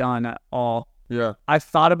well done at all. Yeah. I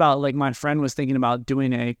thought about like my friend was thinking about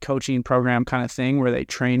doing a coaching program kind of thing where they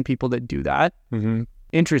train people to do that. Mm-hmm.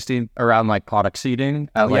 Interesting. Around like product seeding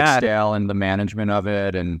at like scale and the management of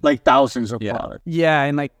it and like thousands of products. Yeah.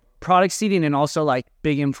 And like product seeding and also like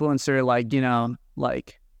big influencer, like,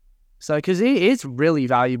 like, so because it's really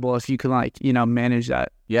valuable if you can like, manage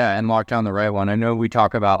that. Yeah. And lock down the right one. I know we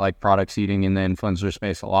talk about like product seeding in the influencer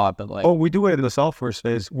space a lot, but like. Oh, we do it in the software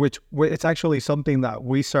space, which it's actually something that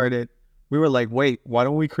we started. We were like, wait, why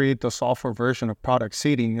don't we create the software version of product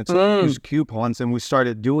seeding? It's use coupons, and we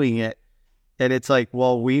started doing it. And it's like,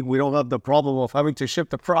 well, we don't have the problem of having to ship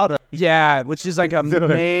the product. Yeah, which is like a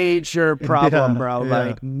major problem, bro.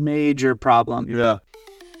 Like major problem. Yeah.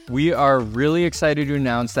 We are really excited to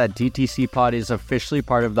announce that DTC Pod is officially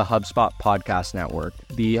part of the HubSpot Podcast Network.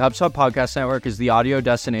 The HubSpot Podcast Network is the audio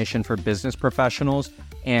destination for business professionals,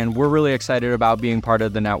 and we're really excited about being part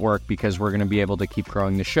of the network because we're going to be able to keep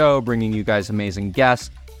growing the show, bringing you guys amazing guests,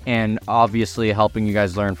 and obviously helping you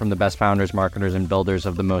guys learn from the best founders, marketers, and builders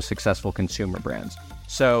of the most successful consumer brands.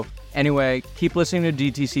 So anyway, keep listening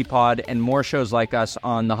to DTC Pod and more shows like us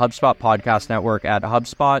on the HubSpot Podcast Network at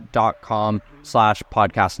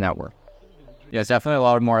hubspot.com/podcast network. Yeah, it's definitely a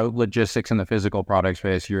lot more logistics in the physical product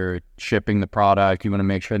space. You're shipping the product. You want to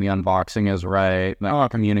make sure the unboxing is right.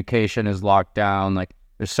 Communication is locked down. Like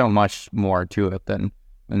there's so much more to it than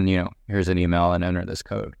here's an email and enter this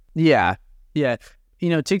code. Yeah. Yeah.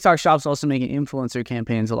 TikTok Shop's also making influencer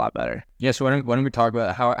campaigns a lot better. Yeah, so why don't we talk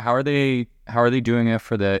about how are they doing it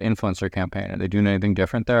for the influencer campaign? Are they doing anything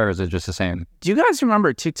different there, or is it just the same? Do you guys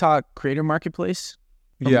remember TikTok Creator Marketplace?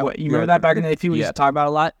 Yeah. You remember that back in the day? People used to talk about a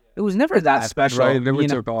lot. It was never that special. Right, they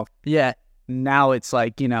took off. Yeah. Now it's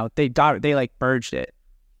like, they like merged it.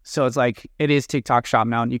 So it's like, it is TikTok Shop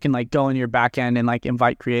now, and you can like go in your back end and like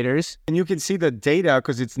invite creators. And you can see the data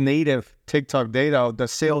because it's native TikTok data, the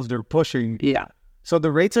sales they're pushing. Yeah. So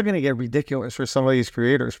the rates are going to get ridiculous for some of these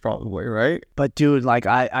creators probably, right? But dude, like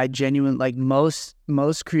I genuinely, like most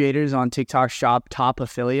creators on TikTok Shop, top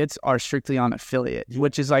affiliates are strictly on affiliate,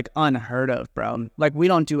 which is like unheard of, bro. Like we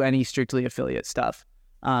don't do any strictly affiliate stuff.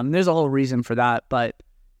 There's a whole reason for that. But,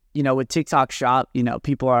 with TikTok Shop,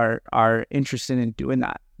 people are interested in doing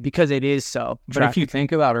that because it is so. But if you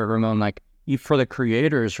think about it, Ramon, like for the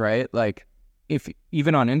creators, right? Like, if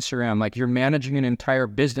even on Instagram, like you're managing an entire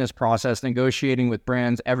business process, negotiating with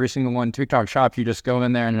brands, every single one. TikTok Shop, you just go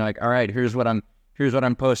in there and you're like, all right, here's what I'm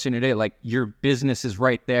posting today. Like your business is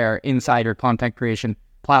right there inside your content creation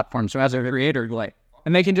platform. So as a creator, you're like,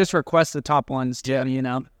 and they can just request the top ones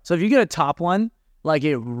too, So if you get a top one, like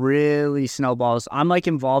it really snowballs. I'm like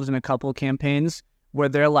involved in a couple campaigns where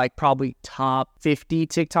they're like probably top 50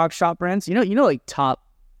 TikTok shop brands. Like top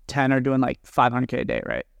 10 are doing like 500K a day,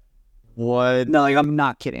 right? What? No, like I'm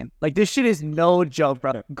not kidding. Like this shit is no joke,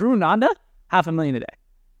 bro. Grunanda, $500,000 a day.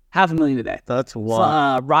 $500,000 a day. That's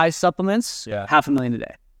wild. Rise supplements, $500,000 a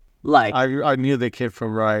day. Like I knew the kid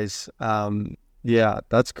from Rise. Yeah,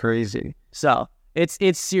 that's crazy. So it's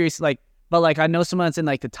serious. Like, but like I know someone that's in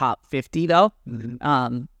like the top 50 though.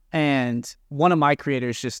 And one of my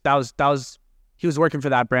creators just that was he was working for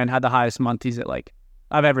that brand, had the highest month he's at like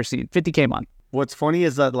I've ever seen, 50K month. What's funny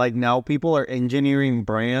is that like now people are engineering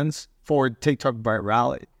brands for TikTok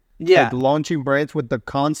virality. Yeah, like launching brands with the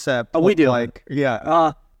concept. Oh, we do. Like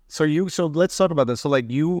So let's talk about this. So like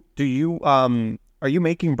are you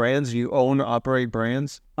making brands? Do you own or operate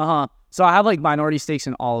brands? So I have like minority stakes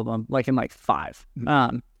in all of them, like in like 5.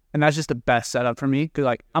 And that's just the best setup for me because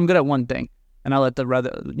like I'm good at one thing, and I let the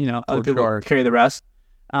other people carry the rest.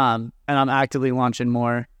 And I'm actively launching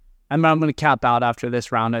more. I'm going to cap out after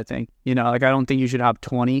this round. I think like I don't think you should have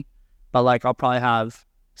 20, but like I'll probably have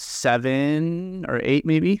 7 or 8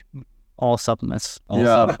 maybe. All supplements.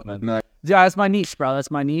 Supplements. Yeah, that's my niche, bro.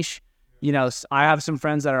 That's my niche. I have some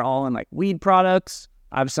friends that are all in like weed products.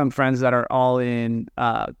 I have some friends that are all in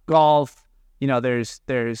golf. There's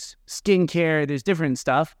skincare. There's different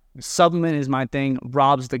stuff. Supplement is my thing.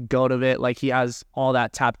 Rob's the goat of it. Like he has all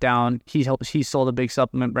that tapped down. He sold a big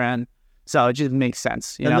supplement brand. So it just makes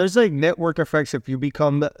sense. And there's like network effects if you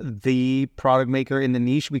become the product maker in the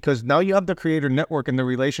niche, because now you have the creator network and the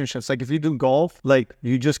relationships. Like if you do golf, like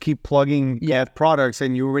you just keep plugging products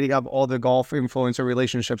and you already have all the golf influencer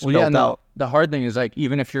relationships built out. The hard thing is like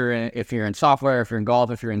even if you're in software, if you're in golf,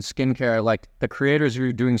 if you're in skincare, like the creators who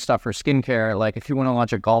are doing stuff for skincare, like if you want to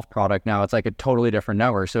launch a golf product now, it's like a totally different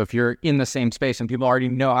network. So if you're in the same space and people already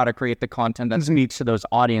know how to create the content that speaks to those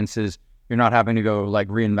audiences, you're not having to go like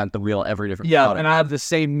reinvent the wheel every different product. And I have the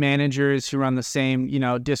same managers who run the same,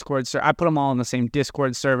 Discord server. I put them all in the same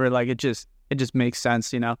Discord server. Like it just makes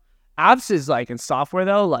sense, Apps is like in software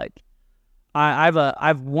though, like I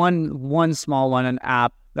have one small one, an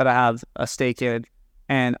app that I have a stake in,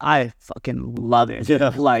 and I fucking love it.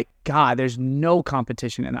 Yeah. Like, God, there's no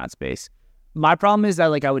competition in that space. My problem is that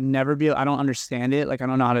like I would never be. I don't understand it. Like I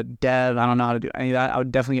don't know how to dev. I don't know how to do any of that. I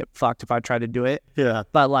would definitely get fucked if I tried to do it. Yeah.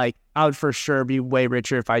 But like I would for sure be way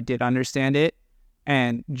richer if I did understand it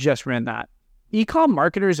and just ran that. E-com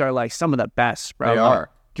marketers are like some of the best, bro. They are,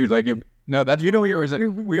 dude. Like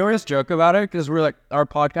we always joke about it because we're like our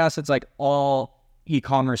podcast. It's like all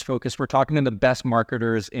e-commerce focused. We're talking to the best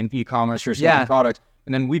marketers in e-commerce or selling products,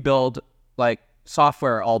 and then we build like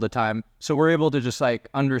software all the time, so we're able to just like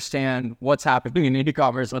understand what's happening in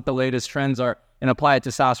e-commerce, what the latest trends are, and apply it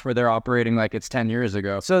to SaaS where they're operating like it's 10 years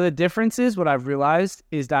ago. So the difference is, what I've realized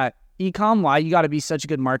is that e-com, why you got to be such a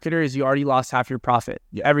good marketer is you already lost half your profit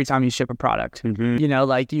every time you ship a product.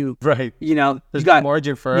 Like you right, there's got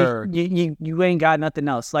margin for error. You ain't got nothing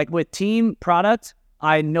else. Like with team product,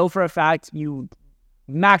 I know for a fact you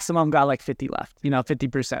maximum got like 50 left,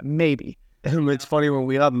 50% maybe. It's funny when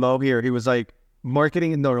we had Mo here, he was like,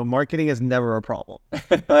 marketing is never a problem.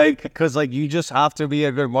 Like, because like you just have to be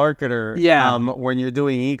a good marketer. When you're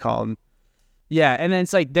doing e-com. Yeah, and then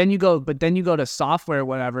it's like then you go to software,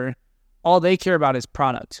 whatever. All they care about is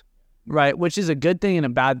product, right? Which is a good thing and a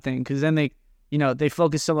bad thing because then they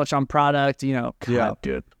focus so much on product.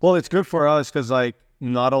 Dude. Well, it's good for us because like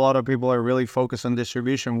not a lot of people are really focused on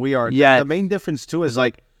distribution. We are. Yeah. The main difference too is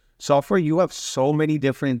like software. You have so many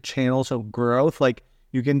different channels of growth. Like.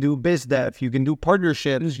 You can do biz dev, you can do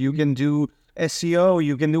partnerships, you can do SEO,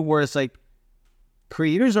 you can do where it's like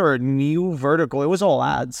creators are a new vertical. It was all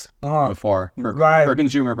ads before for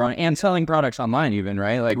consumer brand and selling products online even,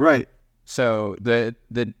 right? Like right. So the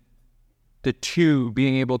two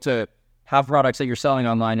being able to have products that you're selling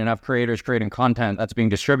online and have creators creating content that's being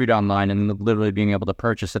distributed online and literally being able to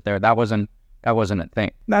purchase it there, that wasn't a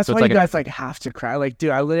thing. That's so why you guys like have to cry. Like,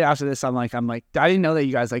 dude, I literally after this, I'm like, I didn't know that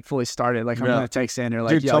you guys like fully started. Like, I'm gonna text Xander,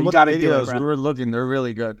 like, dude, yo, you gotta do it, bro. We were looking, they're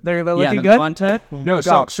really good. They're looking good. Content. No,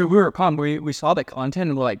 so we were pumped. We saw the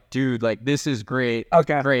content and we're like, dude, like this is great.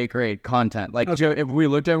 Okay, great content. Like, if we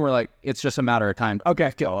looked at it, we're like, it's just a matter of time.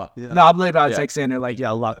 Okay, cool. Yeah. No, I'm literally about to text Xander, like,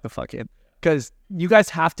 yeah, lock the fuck in, because you guys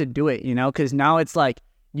have to do it, because now it's like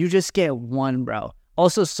you just get one, bro.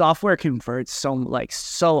 Also, software converts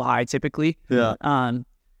so high typically. Yeah.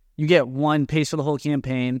 You get one, pays for the whole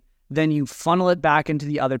campaign, then you funnel it back into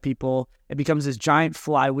the other people. It becomes this giant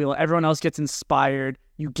flywheel. Everyone else gets inspired.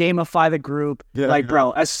 You gamify the group.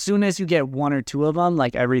 Bro, as soon as you get one or two of them,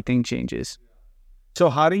 like everything changes. So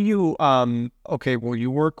how do you okay, well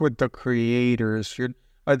you work with the creators.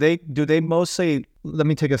 Do they mostly, let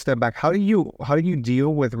me take a step back. How do you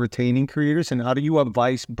deal with retaining creators, and how do you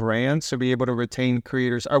advise brands to be able to retain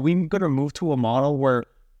creators? Are we going to move to a model where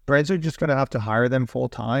brands are just going to have to hire them full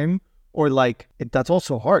time? Or like that's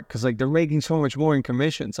also hard because like they're making so much more in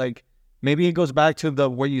commissions. Like maybe it goes back to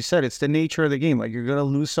what you said. It's the nature of the game. Like you're gonna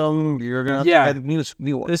lose some. You're gonna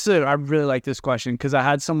I really like this question because I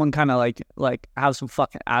had someone kind of like have some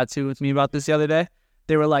fucking attitude with me about this the other day.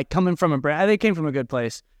 They were like coming from a brand. They came from a good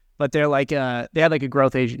place, but they're like they had like a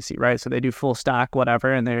growth agency, right? So they do full stack,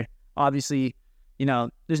 whatever, and they're obviously,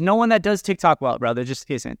 there's no one that does TikTok well, bro. There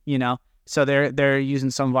just isn't, So they're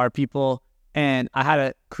using some of our people. And I had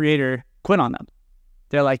a creator quit on them.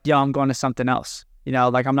 They're like, yo, I'm going to something else.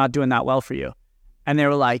 Like I'm not doing that well for you. And they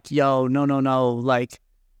were like, yo, no. Like,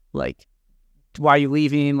 why are you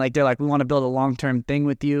leaving? Like, they're like, we want to build a long-term thing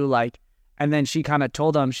with you. Like, and then she kind of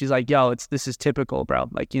told them, she's like, yo, this is typical, bro.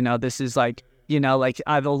 Like, this is like,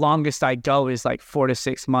 the longest I go is like 4 to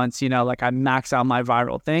 6 months, like I max out my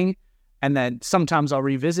viral thing. And then sometimes I'll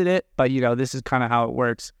revisit it, but this is kind of how it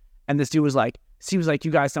works. And this dude was like, seems like you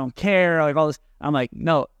guys don't care, like all this. I'm like,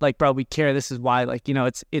 no, like, bro, we care. This is why, like,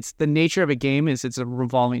 it's the nature of a game is it's a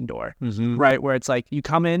revolving door, right? Where it's like you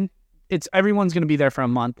come in, everyone's going to be there for a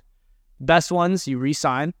month. Best ones, you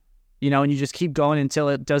re-sign, and you just keep going until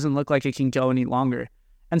it doesn't look like it can go any longer.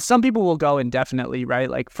 And some people will go indefinitely, right?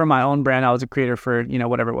 Like for my own brand, I was a creator for,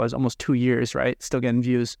 whatever it was, almost 2 years, right? Still getting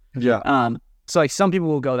views. Yeah. So like some people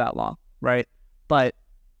will go that long, right? But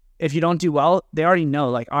if you don't do well, they already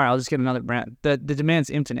know, like, all right, I'll just get another brand. The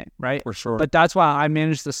demand's infinite, right? For sure. But that's why I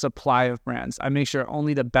manage the supply of brands. I make sure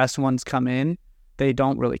only the best ones come in. They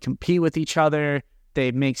don't really compete with each other.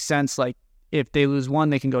 They make sense. Like, if they lose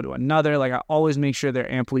one, they can go to another. Like, I always make sure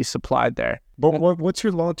they're amply supplied there. But what's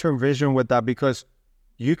your long-term vision with that? Because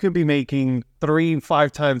you could be making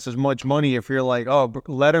 3-5 times as much money if you're like, oh,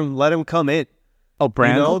 let them come in. Oh,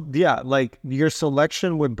 brands? Yeah, like your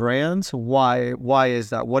selection with brands, why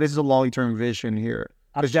is that? What is the long-term vision here?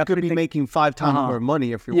 Because you could be making 5 times more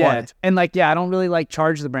money if you want. And like, I don't really like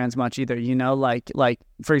charge the brands much either, like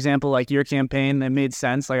for example, like your campaign, it made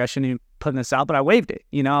sense. Like I shouldn't even putting this out, but I waived it.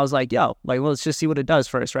 I was like, yo, like, well, let's just see what it does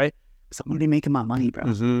first, right? So I'm already making my money, bro.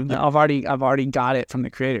 I've already got it from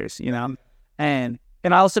the creators, and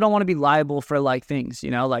I also don't want to be liable for like things,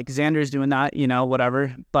 like Xander's doing that,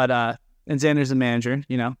 whatever. But and Xander's the manager,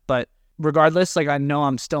 but regardless, like I know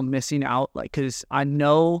I'm still missing out, like, cause I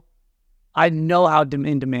know how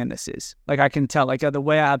in demand this is. Like I can tell, like the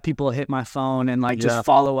way I have people hit my phone and like just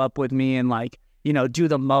follow up with me and like, do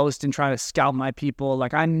the most and try to scout my people.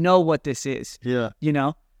 Like I know what this is,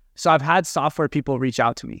 So I've had software people reach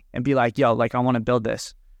out to me and be like, yo, like I want to build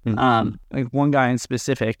this. Like one guy in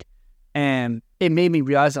specific, and it made me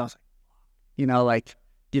realize I was like,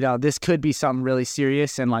 this could be something really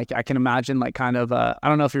serious. And like, I can imagine like kind of, I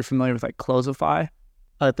don't know if you're familiar with like Closify.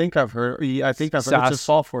 I think I've heard it's a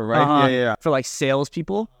software, right? Yeah. For like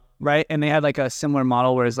salespeople, right? And they had like a similar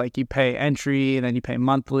model where it's like you pay entry and then you pay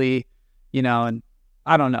monthly, and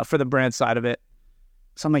I don't know, for the brand side of it.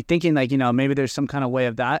 So I'm like thinking like, maybe there's some kind of way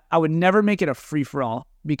of that. I would never make it a free for all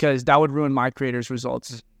because that would ruin my creators'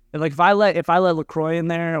 results. And like if I let LaCroix in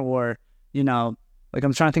there or, like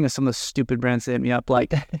I'm trying to think of some of the stupid brands that hit me up.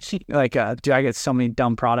 Like, dude, I get so many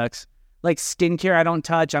dumb products. Like skincare, I don't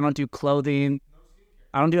touch. I don't do clothing.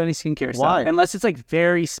 I don't do any skincare stuff. Unless it's like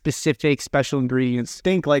very specific special ingredients.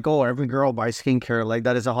 Think like, oh, every girl buys skincare. Like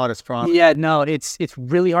that is the hottest product. Yeah, no, it's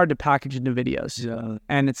really hard to package into videos. Yeah.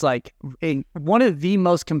 And it's like one of the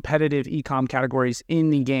most competitive e-com categories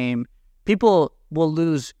in the game. People will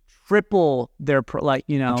lose triple their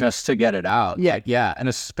just to get it out. Yeah. And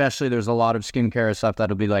especially there's a lot of skincare stuff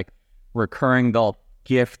that'll be like recurring. They'll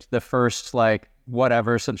gift the first like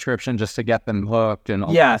whatever subscription just to get them hooked and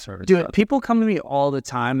all that sort of dude, stuff. People come to me all the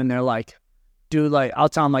time and they're like, dude, like I'll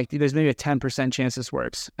tell them like there's maybe a 10% chance this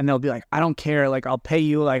works, and they'll be like, I don't care, like I'll pay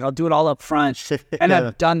you, like I'll do it all up front. And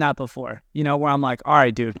I've done that before, where I'm like, all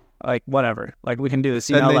right, dude, like whatever, like we can do this.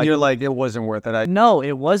 And then you're like, it wasn't worth it. No,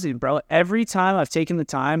 it wasn't, bro. Every time I've taken the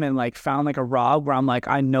time and like found like a ROB where I'm like,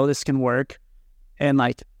 I know this can work, and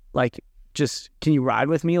like just can you ride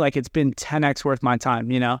with me? Like it's been 10x worth my time,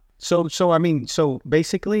 So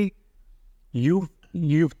basically, you've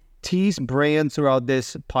teased brands throughout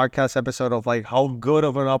this podcast episode of like how good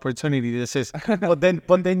of an opportunity this is, but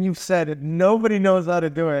then you've said nobody knows how to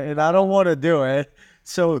do it, and I don't want to do it.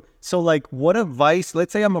 So like, what advice?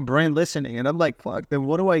 Let's say I'm a brand listening, and I'm like, fuck. Then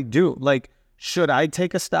what do I do? Like, should I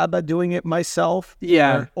take a stab at doing it myself?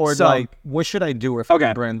 Yeah. Or like, what should I do if I'm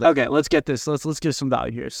a brand listening? Okay, let's get this. Let's give some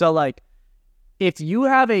value here. So like, if you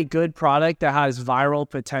have a good product that has viral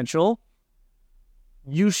potential,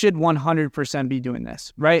 you should 100% be doing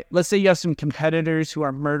this, right? Let's say you have some competitors who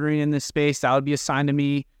are murdering in this space. That would be a sign to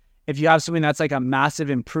me. If you have something that's like a massive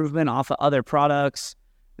improvement off of other products,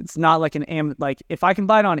 it's not like like if I can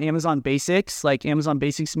buy it on Amazon Basics, like Amazon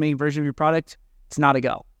Basics main version of your product, it's not a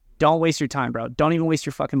go. Don't waste your time, bro. Don't even waste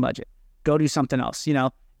your fucking budget. Go do something else. You know,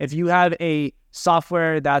 if you have a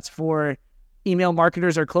software that's for email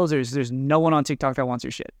marketers or closers, there's no one on TikTok that wants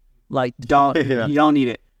your shit. Like, you don't need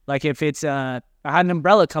it. Like if it's I had an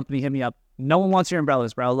umbrella company hit me up. No one wants your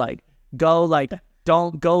umbrellas, bro. Don't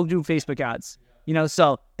go do Facebook ads. You know,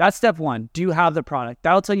 so that's step one. Do you have the product?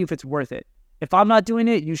 That'll tell you if it's worth it. If I'm not doing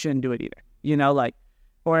it, you shouldn't do it either. You know, like,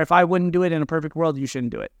 or if I wouldn't do it in a perfect world, you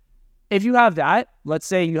shouldn't do it. If you have that, let's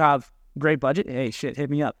say you have great budget. Hey, shit, hit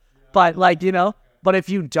me up. But like, you know, but if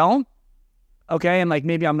you don't, okay, and like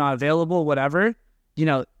maybe I'm not available, whatever, you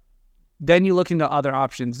know, then you look into other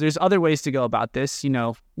options. There's other ways to go about this. You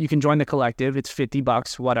know, you can join the collective. It's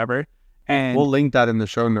 $50, whatever. And we'll link that in the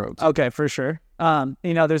show notes. Okay, for sure.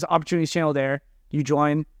 You know, there's an opportunities channel there. You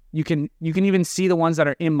join. You can even see the ones that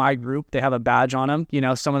are in my group. They have a badge on them. You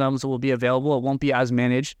know, some of them will be available. It won't be as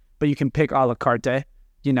managed, but you can pick a la carte.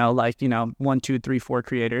 You know, like, you know, 1, 2, 3, 4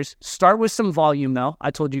 creators. Start with some volume though.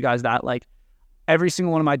 I told you guys that. Like every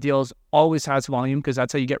single one of my deals always has volume because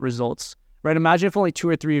that's how you get results. Right? Imagine if only 2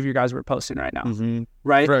 or 3 of you guys were posting right now. Mm-hmm.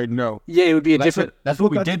 Right? Right. No. Yeah, it would be a different. That's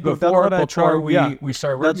what we did before we started working.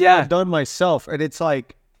 That's what I've done myself. And it's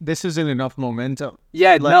like, this isn't enough momentum.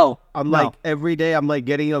 Yeah, like, like every day I'm like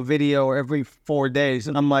getting a video every 4 days.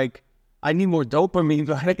 And I'm like, I need more dopamine.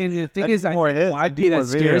 And the thing is, why that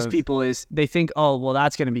scares people is they think, oh, well,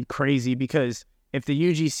 that's going to be crazy because if the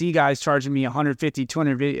UGC guy's charging me 150,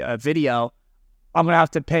 200 video, I'm going to have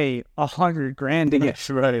to pay $100,000 to get.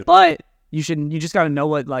 Right. But you just got to know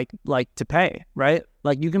what like to pay, right?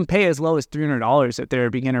 Like you can pay as low as $300 if they're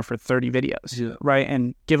a beginner for 30 videos, right?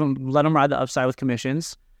 And let them ride the upside with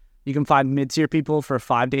commissions. You can find mid-tier people for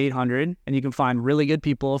 $500 to $800, and you can find really good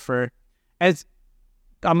people for, as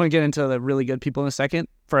I'm going to get into the really good people in a second,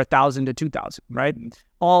 for $1,000 to $2,000, right?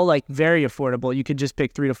 All like very affordable. You could just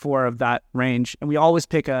pick 3 to 4 of that range. And we always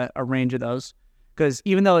pick a range of those because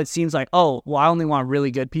even though it seems like, oh, well, I only want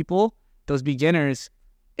really good people, those beginners,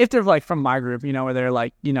 if they're like from my group, you know, where they're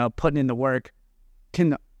like, you know, putting in the work,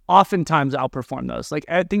 can oftentimes outperform those. Like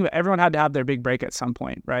I think everyone had to have their big break at some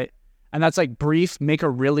point, right? And that's like make a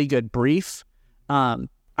really good brief. What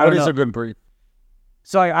is a good brief?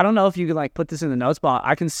 So I don't know if you can like put this in the notes, but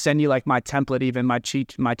I can send you like my template, even my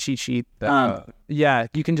cheat sheet. Yeah,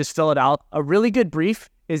 you can just fill it out. A really good brief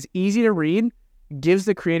is easy to read, gives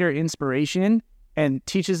the creator inspiration, and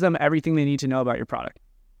teaches them everything they need to know about your product.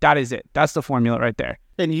 That is it. That's the formula right there.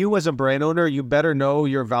 And you as a brand owner, you better know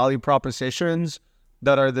your value propositions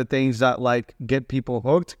that are the things that like get people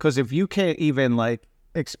hooked. Because if you can't even like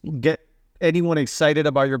get anyone excited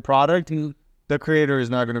about your product, the creator is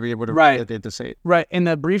not going to be able to get to say it. Right. And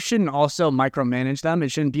the brief shouldn't also micromanage them. It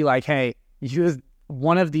shouldn't be like, hey, use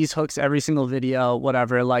one of these hooks every single video,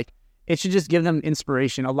 whatever. Like it should just give them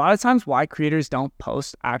inspiration. A lot of times why creators don't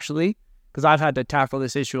post actually, because I've had to tackle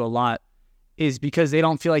this issue a lot, is because they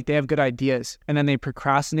don't feel like they have good ideas. And then they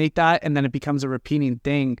procrastinate that. And then it becomes a repeating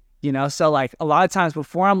thing, you know? So like a lot of times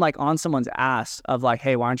before I'm like on someone's ass of like,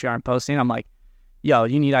 hey, why aren't you posting? I'm like, yo,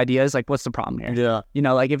 you need ideas? Like, what's the problem here? Yeah. You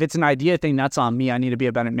know, like if it's an idea thing, that's on me. I need to be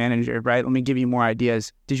a better manager, right? Let me give you more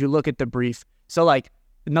ideas. Did you look at the brief? So like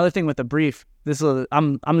another thing with the brief,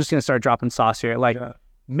 I'm just going to start dropping sauce here. Like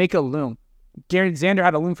make a loom. Xander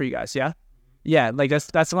had a loom for you guys. Yeah. Yeah. Like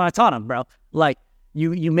that's what I taught him, bro. Like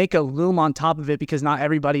you make a loom on top of it because not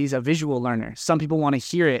everybody's a visual learner. Some people want to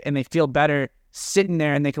hear it and they feel better sitting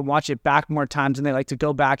there and they can watch it back more times and they like to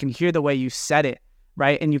go back and hear the way you said it.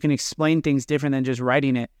 Right? And you can explain things different than just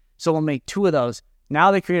writing it. So we'll make 2 of those. Now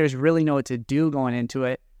the creators really know what to do going into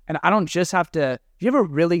it. And I don't just have to, if you have a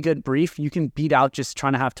really good brief, you can beat out just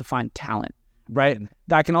trying to have to find talent, right?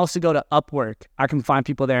 I can also go to Upwork. I can find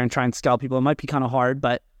people there and try and scale people. It might be kind of hard,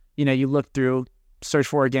 but you know, you look through, search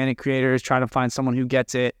for organic creators, try to find someone who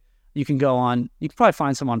gets it. You can go on, you can probably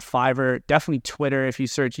find some on Fiverr, definitely Twitter. If you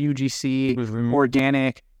search UGC,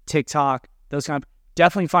 organic, TikTok, those kind of,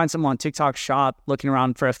 definitely find someone on TikTok Shop, looking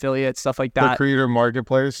around for affiliates, stuff like that. The creator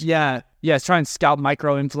marketplace. Yeah. Try and scout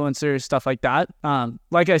micro influencers, stuff like that.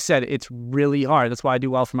 Like I said, it's really hard. That's why I do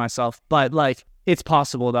well for myself. But like, it's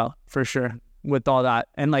possible though, for sure, with all that.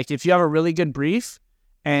 And like, if you have a really good brief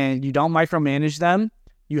and you don't micromanage them,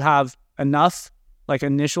 you have enough like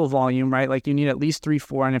initial volume, right? Like you need at least 3,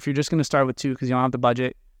 4. And if you're just going to start with 2 because you don't have the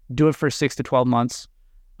budget, do it for 6 to 12 months.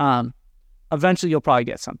 eventually you'll probably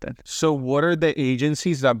get something. So what are the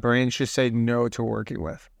agencies that brands should say no to working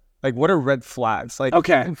with? Like, what are red flags? Like,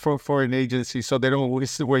 Okay, for an agency so they don't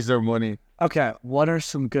waste their money. okay. What are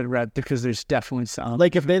some good red? Because there's definitely some.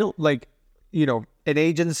 Like, if they don't, like, you know, an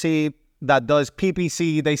agency that does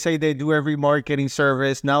PPC, they say they do every marketing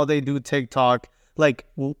service. Now they do TikTok. Like,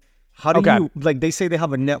 how do you, like, they say they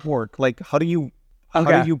have a network. Like, how do you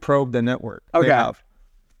probe the network they have?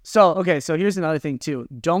 So here's another thing too.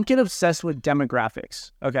 Don't get obsessed with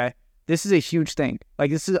demographics. Okay. This is a huge thing.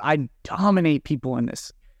 Like, I dominate people in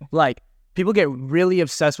this. Like, people get really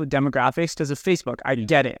obsessed with demographics because of Facebook. I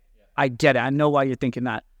get it. I know why you're thinking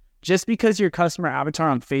that. Just because your customer avatar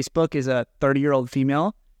on Facebook is a 30-year-old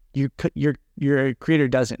female, your creator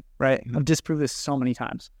doesn't, right? I've disproved this so many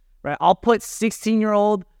times, right? I'll put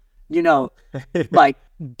 16-year-old, you know, like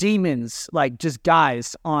demons, like just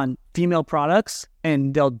guys on female products,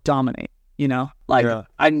 and they'll dominate, you know? Like,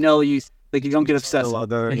 I know you don't get obsessed. We're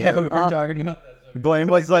talking about that. Blaine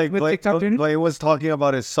was talking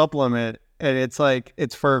about his supplement, and it's like,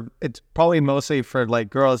 it's probably mostly for like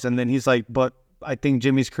girls, and then he's like, but I think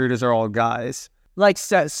Jimmy's creators are all guys. Like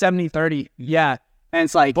 70-30, yeah. And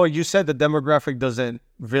it's like, well, you said the demographic doesn't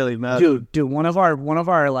really matter. Dude, one of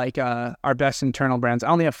our like our best internal brands. I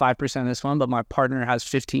only have 5% of this one, but my partner has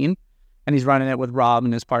 15, and he's running it with Rob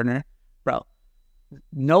and his partner. Bro,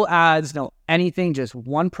 no ads, no anything, just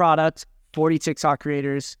one product, 40 TikTok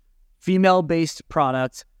creators, female-based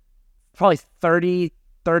product, probably 30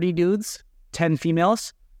 dudes, 10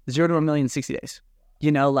 females, 0 to 1 million in 60 days.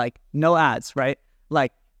 You know, like, no ads, right?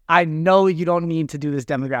 Like, I know you don't need to do this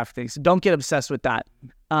demographic thing, so don't get obsessed with that.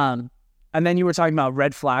 And then you were talking about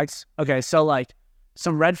red flags. Okay, so like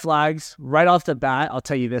some red flags right off the bat. I'll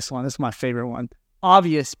tell you this one. This is my favorite one.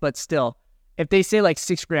 Obvious, but still, if they say like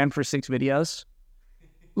 $6,000 for 6 videos,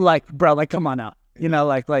 like, bro, like, come on out. You know,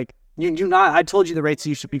 like you not. I told you the rates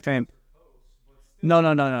you should be paying. No.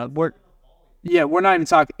 We're not even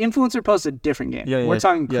talking. Influencer posts a different game. We're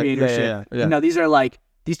talking creator shit. Yeah. You know, these are like,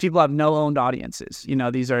 these people have no owned audiences. You know,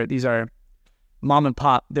 these are mom and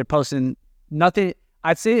pop. They're posting nothing.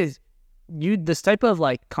 I'd say is this type of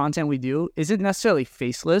like content we do isn't necessarily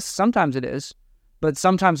faceless. Sometimes it is, but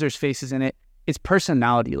sometimes there's faces in it. It's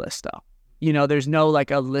personality-less though. You know, there's no like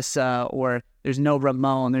Alyssa, or there's no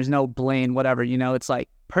Ramon, there's no Blaine, whatever. You know, it's like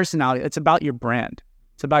personality. It's about your brand.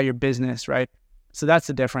 It's about your business, right? So that's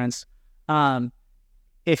the difference.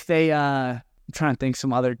 If they, I'm trying to think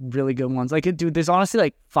some other really good ones. Like, dude, there's honestly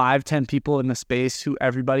like 5-10 people in the space who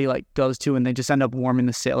everybody like goes to, and they just end up warming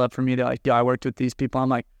the sale up for me. They're like, yo, I worked with these people. I'm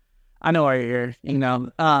like, I know why you're here, you know?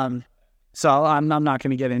 So I'm not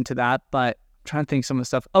going to get into that, but I'm trying to think some of the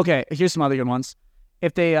stuff. Okay, here's some other good ones.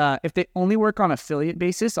 If they only work on affiliate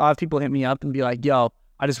basis, I'll have people hit me up and be like, yo,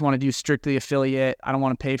 I just want to do strictly affiliate. I don't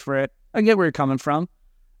want to pay for it. I get where you're coming from.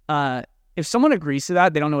 If someone agrees to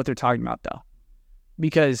that, they don't know what they're talking about though.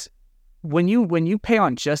 Because when you pay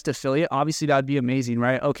on just affiliate, obviously that'd be amazing,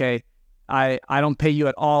 right? Okay, I don't pay you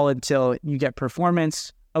at all until you get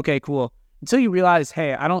performance. Okay, cool. Until you realize,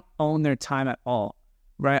 hey, I don't own their time at all,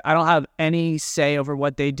 right? I don't have any say over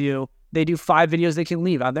what they do. They do 5 videos, they can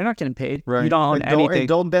leave. They're not getting paid. Right. You don't own anything. And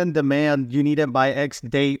don't then demand you need it by X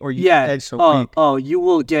date or X week. Oh, you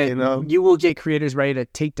will get creators ready to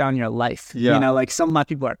take down your life. Yeah. You know, like some of my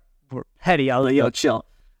people are petty. I'll like, chill.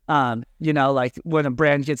 You know, like when a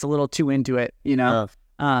brand gets a little too into it, you know,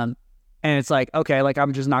 and it's like, okay, like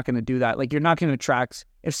I'm just not going to do that. Like, you're not going to attract,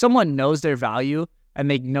 if someone knows their value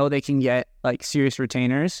and they know they can get like serious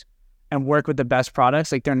retainers and work with the best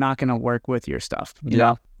products, like they're not going to work with your stuff. You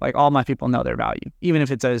know, like all my people know their value, even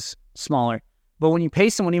if it's as smaller. But when you pay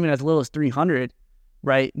someone even as little as 300,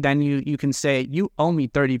 right, then you can say, you owe me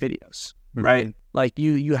 30 videos, right? Like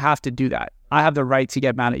you have to do that. I have the right to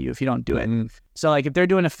get mad at you if you don't do it. So like if they're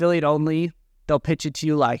doing affiliate only, they'll pitch it to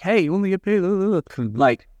you like, hey, you only get paid.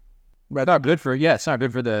 Like, it's not good for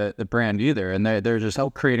the brand either. And they're just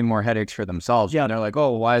creating more headaches for themselves. Yeah. And they're like,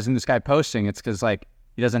 oh, why isn't this guy posting? It's because like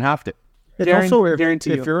he doesn't have to. It's also if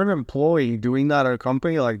you're an employee doing that at a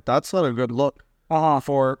company, like that's not a good look.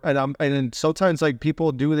 And sometimes like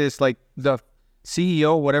people do this, like the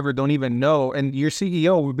CEO, whatever, don't even know, and your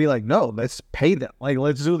CEO would be like, no, let's pay them. Like,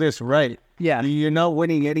 let's do this right. Yeah. You're not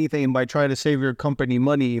winning anything by trying to save your company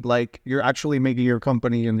money. Like, you're actually making your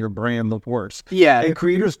company and your brand look worse. Yeah. And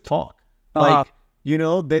creators talk. Like, you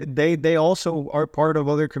know, they also are part of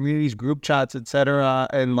other communities, group chats, etc.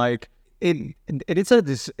 And like, it's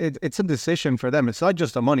a decision for them. It's not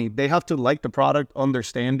just the money. They have to like the product,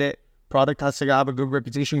 understand it. Product has to have a good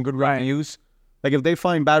reputation, good reviews. Like, if they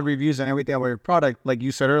find bad reviews and everything about your product, like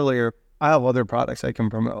you said earlier, I have other products I can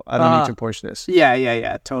promote. I don't need to push this.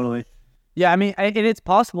 Yeah, totally. Yeah, I mean, and it's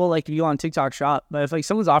possible, like, if you go on TikTok shop, but if, like,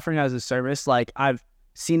 someone's offering it as a service, like, I've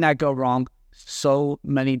seen that go wrong so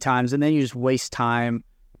many times, and then you just waste time,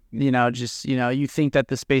 you know, just, you know, you think that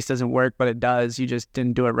the space doesn't work, but it does. You just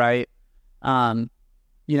didn't do it right.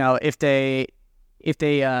 You know, I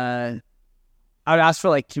would ask for,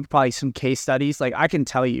 like, probably some case studies. Like, I can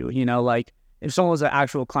tell you, you know, like, if someone was an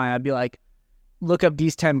actual client, I'd be like, look up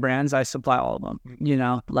these 10 brands, I supply all of them, you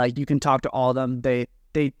know, like, you can talk to all of them. They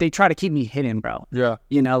try to keep me hidden, bro. Yeah.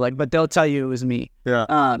 You know, like, but they'll tell you it was me.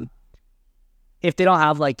 Yeah. If they don't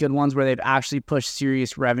have, like, good ones where they've actually pushed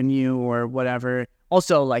serious revenue or whatever.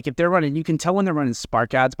 Also, like, if they're running, you can tell when they're running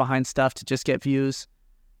Spark ads behind stuff to just get views.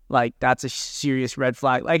 Like, that's a serious red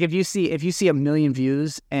flag. Like, if you see 1 million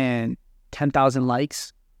views and 10,000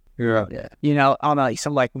 likes, Yeah. you know, on, like,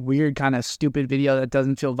 some, like, weird kind of stupid video that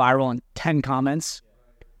doesn't feel viral and 10 comments,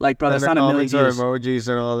 like, bro, that's not 1 million views. Emojis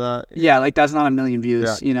and all that. Yeah, like, that's not 1 million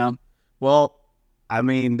views, you know? Well, I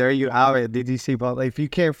mean, there you have it. DTC, but like, if you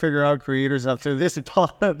can't figure out creators after this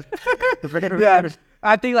pod, yeah,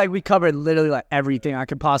 I think, like, we covered literally, like, everything I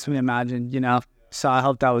could possibly imagine, you know? So I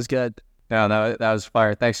hope that was good. No, that was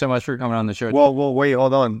fire. Thanks so much for coming on the show. Well, wait,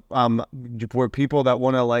 hold on. For people that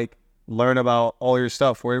want to, like, learn about all your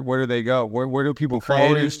stuff, where do they go? Where do people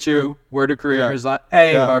follow you? too. Where do creators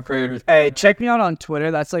creators? Hey, check me out on Twitter.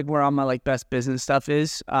 That's, like, where all my, like, best business stuff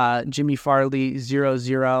is. Jimmy Farley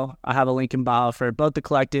 00. I have a link in bio for both the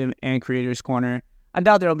collective and Creators Corner. I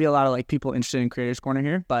doubt there'll be a lot of, like, people interested in Creators Corner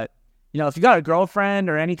here, but, you know, if you got a girlfriend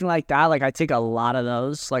or anything like that, like, I take a lot of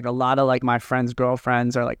those. Like, a lot of, like, my friends'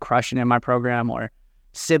 girlfriends are, like, crushing in my program, or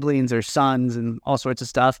siblings or sons and all sorts of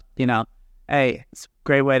stuff, you know. Hey, it's a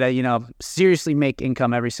great way to, you know, seriously make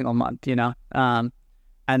income every single month, you know. And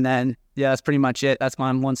then, yeah, that's pretty much it. That's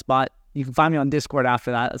my one spot. You can find me on Discord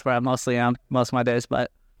after that. That's where I mostly am most of my days.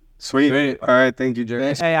 But Sweet. All right. Thank you,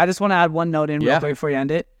 Jerry. Hey, I just want to add one note in real quick before you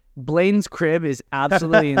end it. Bladen's crib is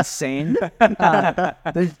absolutely insane.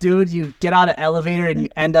 This dude, you get out of elevator and you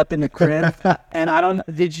end up in the crib. And I don't.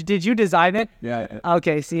 Did you design it? Yeah.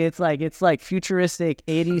 Okay. See, it's like futuristic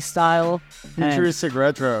 80s style. Futuristic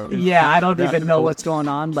retro. Yeah, I don't even know what's going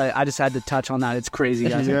on, but I just had to touch on that. It's crazy,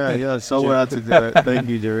 guys. Yeah. Someone had to do it. Thank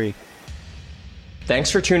you, Jerry.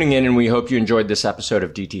 Thanks for tuning in, and we hope you enjoyed this episode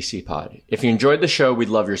of DTC Pod. If you enjoyed the show, we'd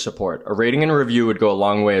love your support. A rating and review would go a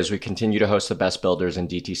long way as we continue to host the best builders in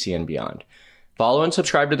DTC and beyond. Follow and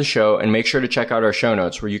subscribe to the show, and make sure to check out our show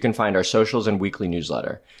notes where you can find our socials and weekly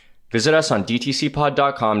newsletter. Visit us on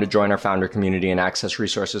dtcpod.com to join our founder community and access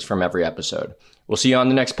resources from every episode. We'll see you on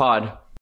the next pod.